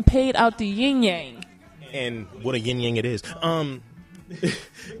 She's getting paid out the yin yang. And what a yin yang it is.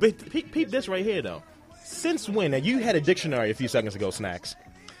 But peep this right here though. Since when? Now, you had a dictionary a few seconds ago, Snacks.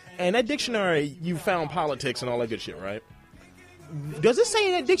 And that dictionary, you found politics and all that good shit, right? Does it say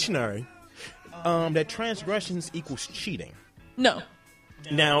in that dictionary that transgressions equals cheating? No.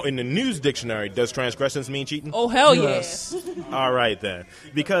 Now, in the news dictionary, does transgressions mean cheating? Oh, hell yes. All right, then.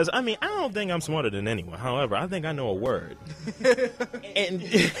 Because, I mean, I don't think I'm smarter than anyone. However, I think I know a word. and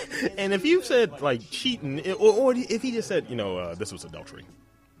if you said, like, cheating, or if he just said, this was adultery.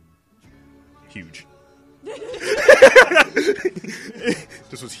 Huge.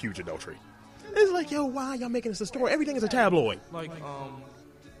 This was huge adultery. It's like, yo, why y'all making this a story? Everything is a tabloid. Like,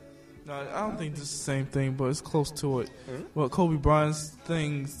 no, I don't think this is the same thing, but it's close to it. Mm-hmm. Well, Kobe Bryant's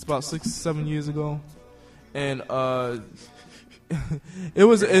thing about 6-7 years ago, and it started.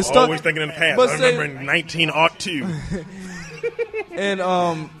 Always thinking in the past. I remember in 1902. And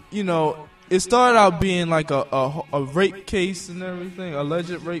it started out being like a rape case and everything, alleged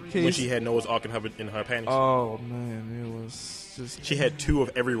rape case. When she had Noah's Ark in her panties. Oh man, it was just. She had 2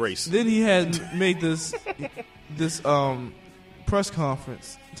 of every race. Then he had made this press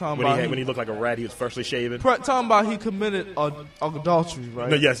conference talking about when he looked like a rat, he was freshly shaven. Talking about he committed adultery, right?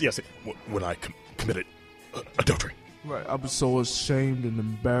 No, yes. When I committed adultery. Right, I was so ashamed and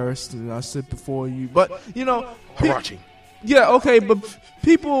embarrassed, and I said before you, but Harachi. Yeah, okay, but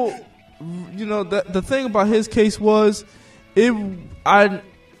people. The thing about his case was,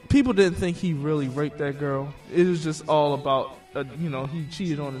 people didn't think he really raped that girl. It was just all about, he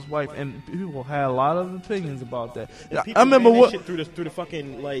cheated on his wife, and people had a lot of opinions about that. I remember what shit through the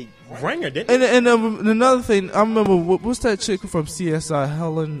fucking ringer, didn't they? And another thing, I remember what's that chick from CSI,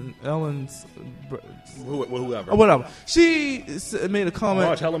 Ellen's, whoever, or whatever. She made a comment.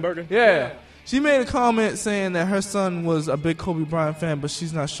 Marge Hellenberger. Yeah. She made a comment saying that her son was a big Kobe Bryant fan, but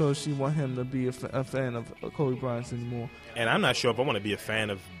she's not sure she want him to be a fan of Kobe Bryant anymore. And I'm not sure if I want to be a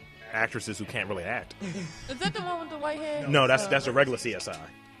fan of actresses who can't really act. Is that the one with the white hair? No, that's a regular CSI.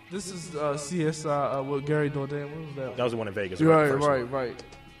 This is CSI with Gary Dourdan. What was that? That was the one in Vegas. Right.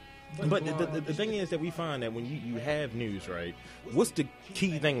 But the thing is that we find that when you have news, right, what's the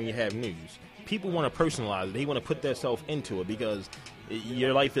key thing when you have news? People want to personalize it. They want to put themselves into it because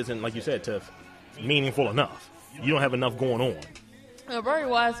your life isn't, like you said, meaningful enough. You don't have enough going on. A very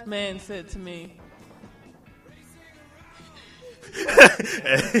wise man said to me.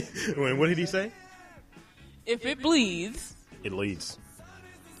 What did he say? If it bleeds, it leads.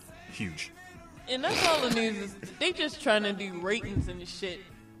 Huge. And that's all the news is. They just trying to do ratings and shit.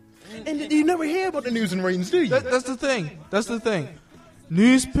 And you never hear about the news and ratings, do you? That's the thing.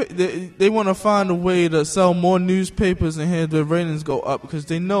 They want to find a way to sell more newspapers and have the ratings go up because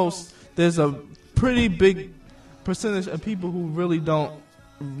they know there's a pretty big percentage of people who really don't,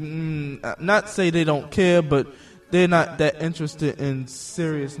 not say they don't care, but they're not that interested in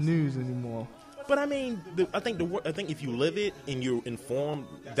serious news anymore. But I mean, I think if you live it and you're informed,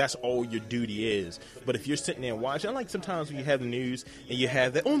 that's all your duty is. But if you're sitting there and watching, I like sometimes when you have the news and you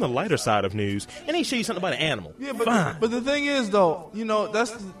have that on the lighter side of news, and they show you something about an animal. Yeah, but the thing is though,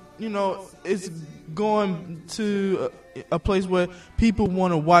 that's it's going to a place where people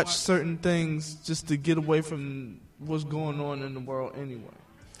want to watch certain things just to get away from what's going on in the world anyway.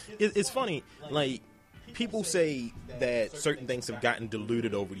 It's funny, like people say that certain things have gotten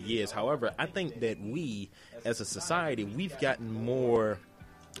diluted over the years. However, I think that we, as a society, we've gotten more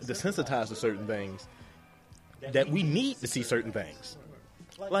desensitized to certain things, that we need to see certain things.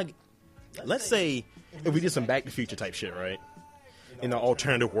 Like, let's say if we did some Back to the Future type shit, right? In an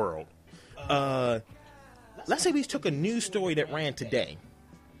alternative world. Let's say we took a news story that ran today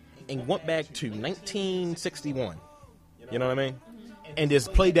and went back to 1961. You know what I mean? And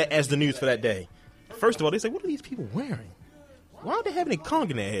just played that as the news for that day. First of all, they say, what are these people wearing? Why are they having a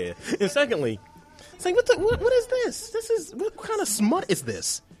Kong in their head? And secondly, say, what is this? What kind of smut is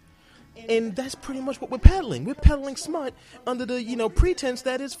this? And that's pretty much what we're peddling. We're peddling smut under the, pretense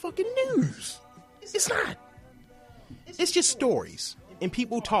that it's fucking news. It's not. It's just stories. And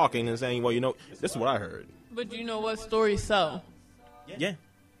people talking and saying, well, this is what I heard. But you know what stories sell? Yeah.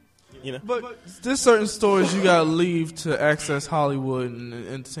 But there's certain stories you gotta leave to Access Hollywood and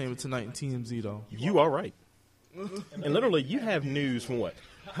Entertainment Tonight and TMZ, though. You are right. And literally, you have news from what?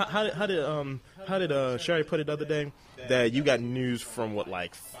 How did Sherry put it the other day? That you got news from what,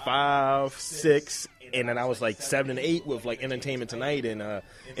 like 5, 6, and then I was like 7 and 8 with like Entertainment Tonight and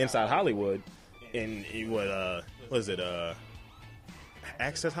Inside Hollywood, and what was it?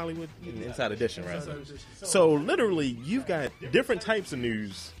 Access Hollywood, Inside Edition, right? So literally, you've got different types of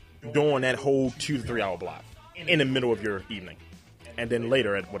news during that whole 2 to 3 hour block in the middle of your evening, and then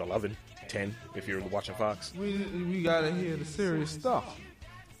later at 11, 10 if you're watching Fox. We gotta hear the serious stuff.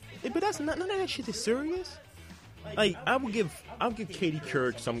 But that's none of that shit is serious. Like I'll give Katie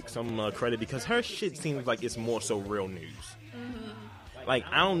Couric some credit because her shit seems like it's more so real news. Mm-hmm. Like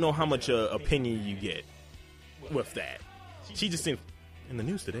I don't know how much opinion you get with that. She just seems in the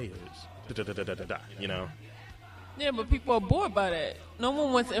news today is Yeah, but people are bored by that. No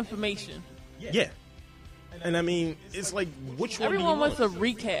one wants information. Yeah. And I mean, it's like which one? Everyone wants a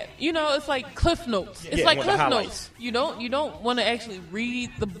recap. It's like Cliff Notes. It's like Cliff Notes. You don't want to actually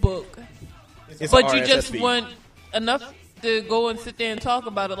read the book, but you just want enough to go and sit there and talk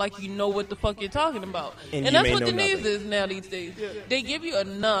about it like you know what the fuck you're talking about. And that's what the news is now these days. Yeah. They give you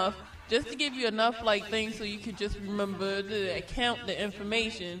enough just to give you enough like things so you can just remember to account the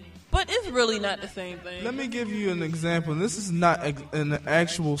information. But it's really not the same thing. Let me give you an example. This is not an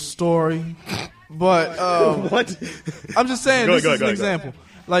actual story, but what? I'm just saying this is an example.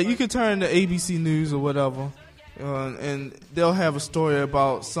 Like you could turn to ABC News or whatever, and they'll have a story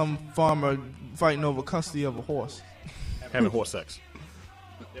about some farmer fighting over custody of a horse. Having horse sex.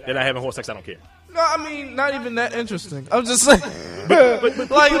 They're not having horse sex. I don't care. No, I mean not even that interesting. I'm just saying, but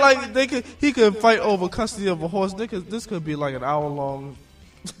like he could fight over custody of a horse. This could be like an hour-long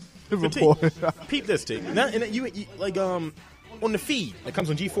report. Peep this, T. Now, and you like on the feed that comes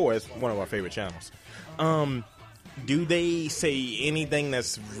on G4 as one of our favorite channels. Do they say anything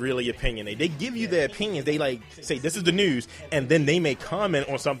that's really opinionated? They give you their opinions. They like say this is the news, and then they may comment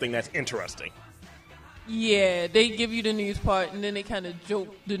on something that's interesting. Yeah, they give you the news part, and then they kind of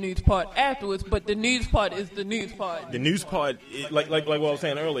joke the news part afterwards. But the news part is the news part. The news part, like what I was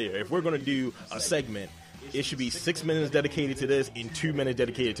saying earlier, if we're going to do a segment, it should be 6 minutes dedicated to this and 2 minutes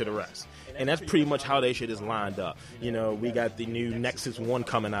dedicated to the rest. And that's pretty much how they shit is lined up. We got the new Nexus 1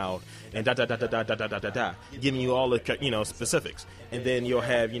 coming out, and giving you all the specifics. And then you'll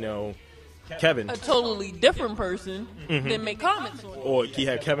have Kevin, a totally different person, that make comments on it. Or you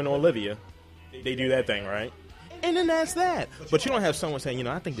have Kevin or Olivia. They do that thing, right? And then that's that. But you don't have someone saying,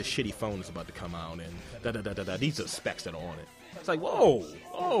 I think the shitty phone is about to come out, and these are specs that are on it. It's like, whoa.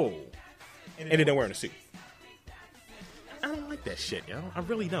 And then they're wearing a suit. I don't like that shit, I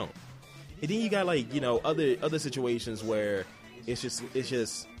really don't. And then you got other situations where it's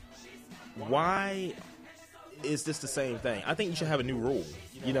just why is this the same thing? I think you should have a new rule.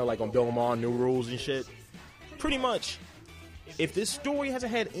 Like on Bill Maher, new rules and shit. Pretty much, if this story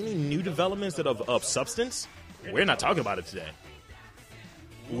hasn't had any new developments that of substance, we're not talking about it today.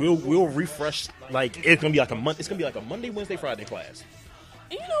 We'll refresh it's gonna be like a month. It's gonna be like a Monday, Wednesday, Friday class.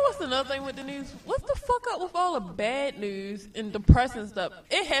 And you know what's another thing with the news? What's the fuck up with all the bad news and depressing stuff?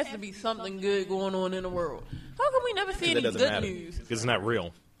 It has to be something good going on in the world. How come we never see any good news? Because it's not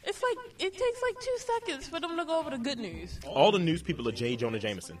real. It's like, it takes like 2 seconds for them to go over the good news. All the news people are J. Jonah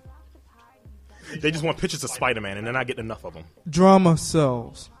Jameson. They just want pictures of Spider-Man, and they're not getting enough of them. Drama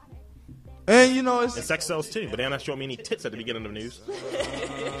sells. And and sex sells too, but they're not showing me any tits at the beginning of the news.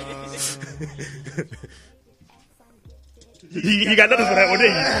 You got nothing for that one,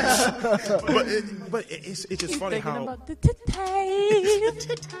 did you? But it's just funny how about the titties.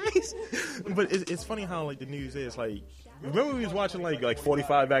 But it's funny how the news is remember we was watching like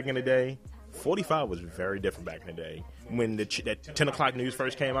 45 back in the day. 45 was very different back in the day when that 10 o'clock news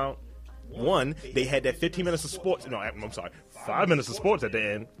first came out. One, they had that 15 minutes of sports. No, I'm sorry, 5 minutes of sports at the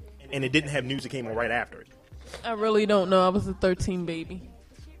end, and it didn't have news that came on right after it. I really don't know. I was a 13 baby.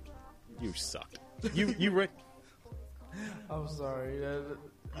 You sucked. You Rick? I'm sorry.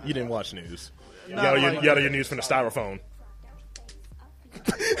 You didn't watch news. You Not got like your news from the styrofoam.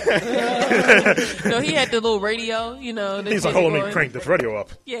 No, he had the little radio, you know. He's like, hold on, let me crank this radio up.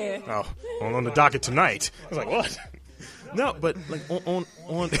 Yeah. Oh, on the docket tonight. I was like, what? No, but like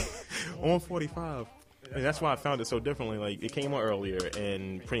on 45. I mean, that's why I found it so differently. Like, it came on earlier,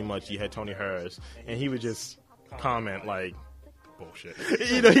 and pretty much you had Tony Harris, and he would just comment like, bullshit.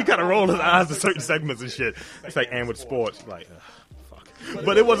 You know, he kind of rolled his eyes to certain segments and shit. It's like, and with sports, like, fuck.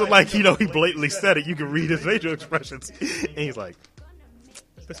 But it wasn't like, you know, he blatantly said it. You could read his facial expressions, and he's like,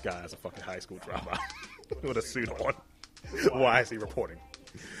 this guy is a fucking high school dropout with a suit on. Why is he reporting?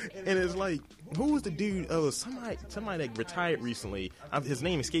 And it's like, who was the dude? Oh, somebody that retired recently. His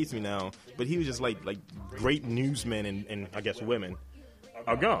name escapes me now, but he was just like great newsmen and I guess women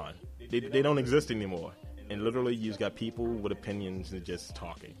are gone. They don't exist anymore. And literally, you just got people with opinions and just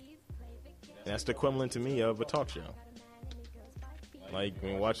talking. And that's the equivalent to me of a talk show. Like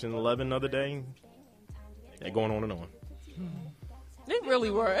when watching 11 the other day, they're going on and on. They really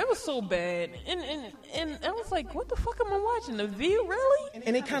were. It was so bad. And I was like, what the fuck am I watching? The View, really?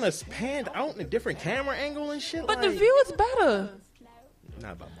 And they kind of panned out in a different camera angle and shit. But like, The View is better.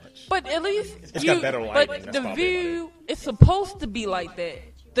 Not by much. But at least It's got better lighting. But That's The probably View is supposed to be like that.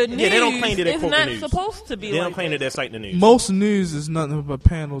 The news they don't claim that they is quote the not news. supposed to be They like don't claim that. that they're citing the news. Most news is nothing but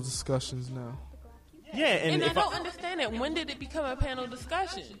panel discussions now. Yeah, And I if don't understand that. When did it become a panel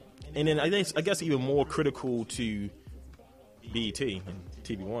discussion? and then I guess even more critical to BET and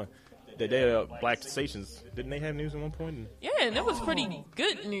TV1 that their black stations, didn't they have news at one point? Yeah, and it was pretty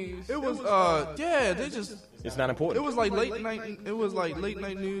good news. It was they just It's not important. it was like late night. It was like late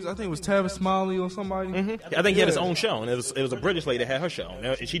night news. I think it was Tavis Smiley or somebody. Mm-hmm. I think he had his own show, and it was a British lady that had her show,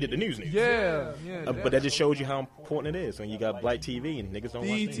 and she did the news. Yeah. But that just shows you how important it is when you got black TV and niggas don't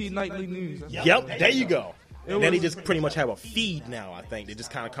watch BET news. nightly news. Yep, there you go. It And then they was- just pretty much have a feed now, I think. That just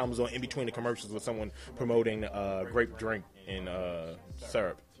kind of comes on in between the commercials with someone promoting grape drink and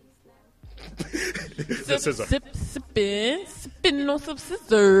syrup. Scissor. Sipping on some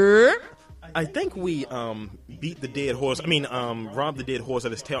scissor. I think we beat the dead horse. I mean, robbed the dead horse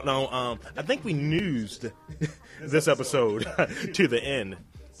of his tail. No, I think we newsed this episode to the end.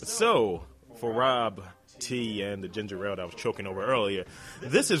 So, for Rob T and the ginger ale that I was choking over earlier,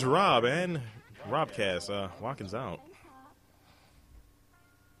 this is Rob and Robcast. Watkins out.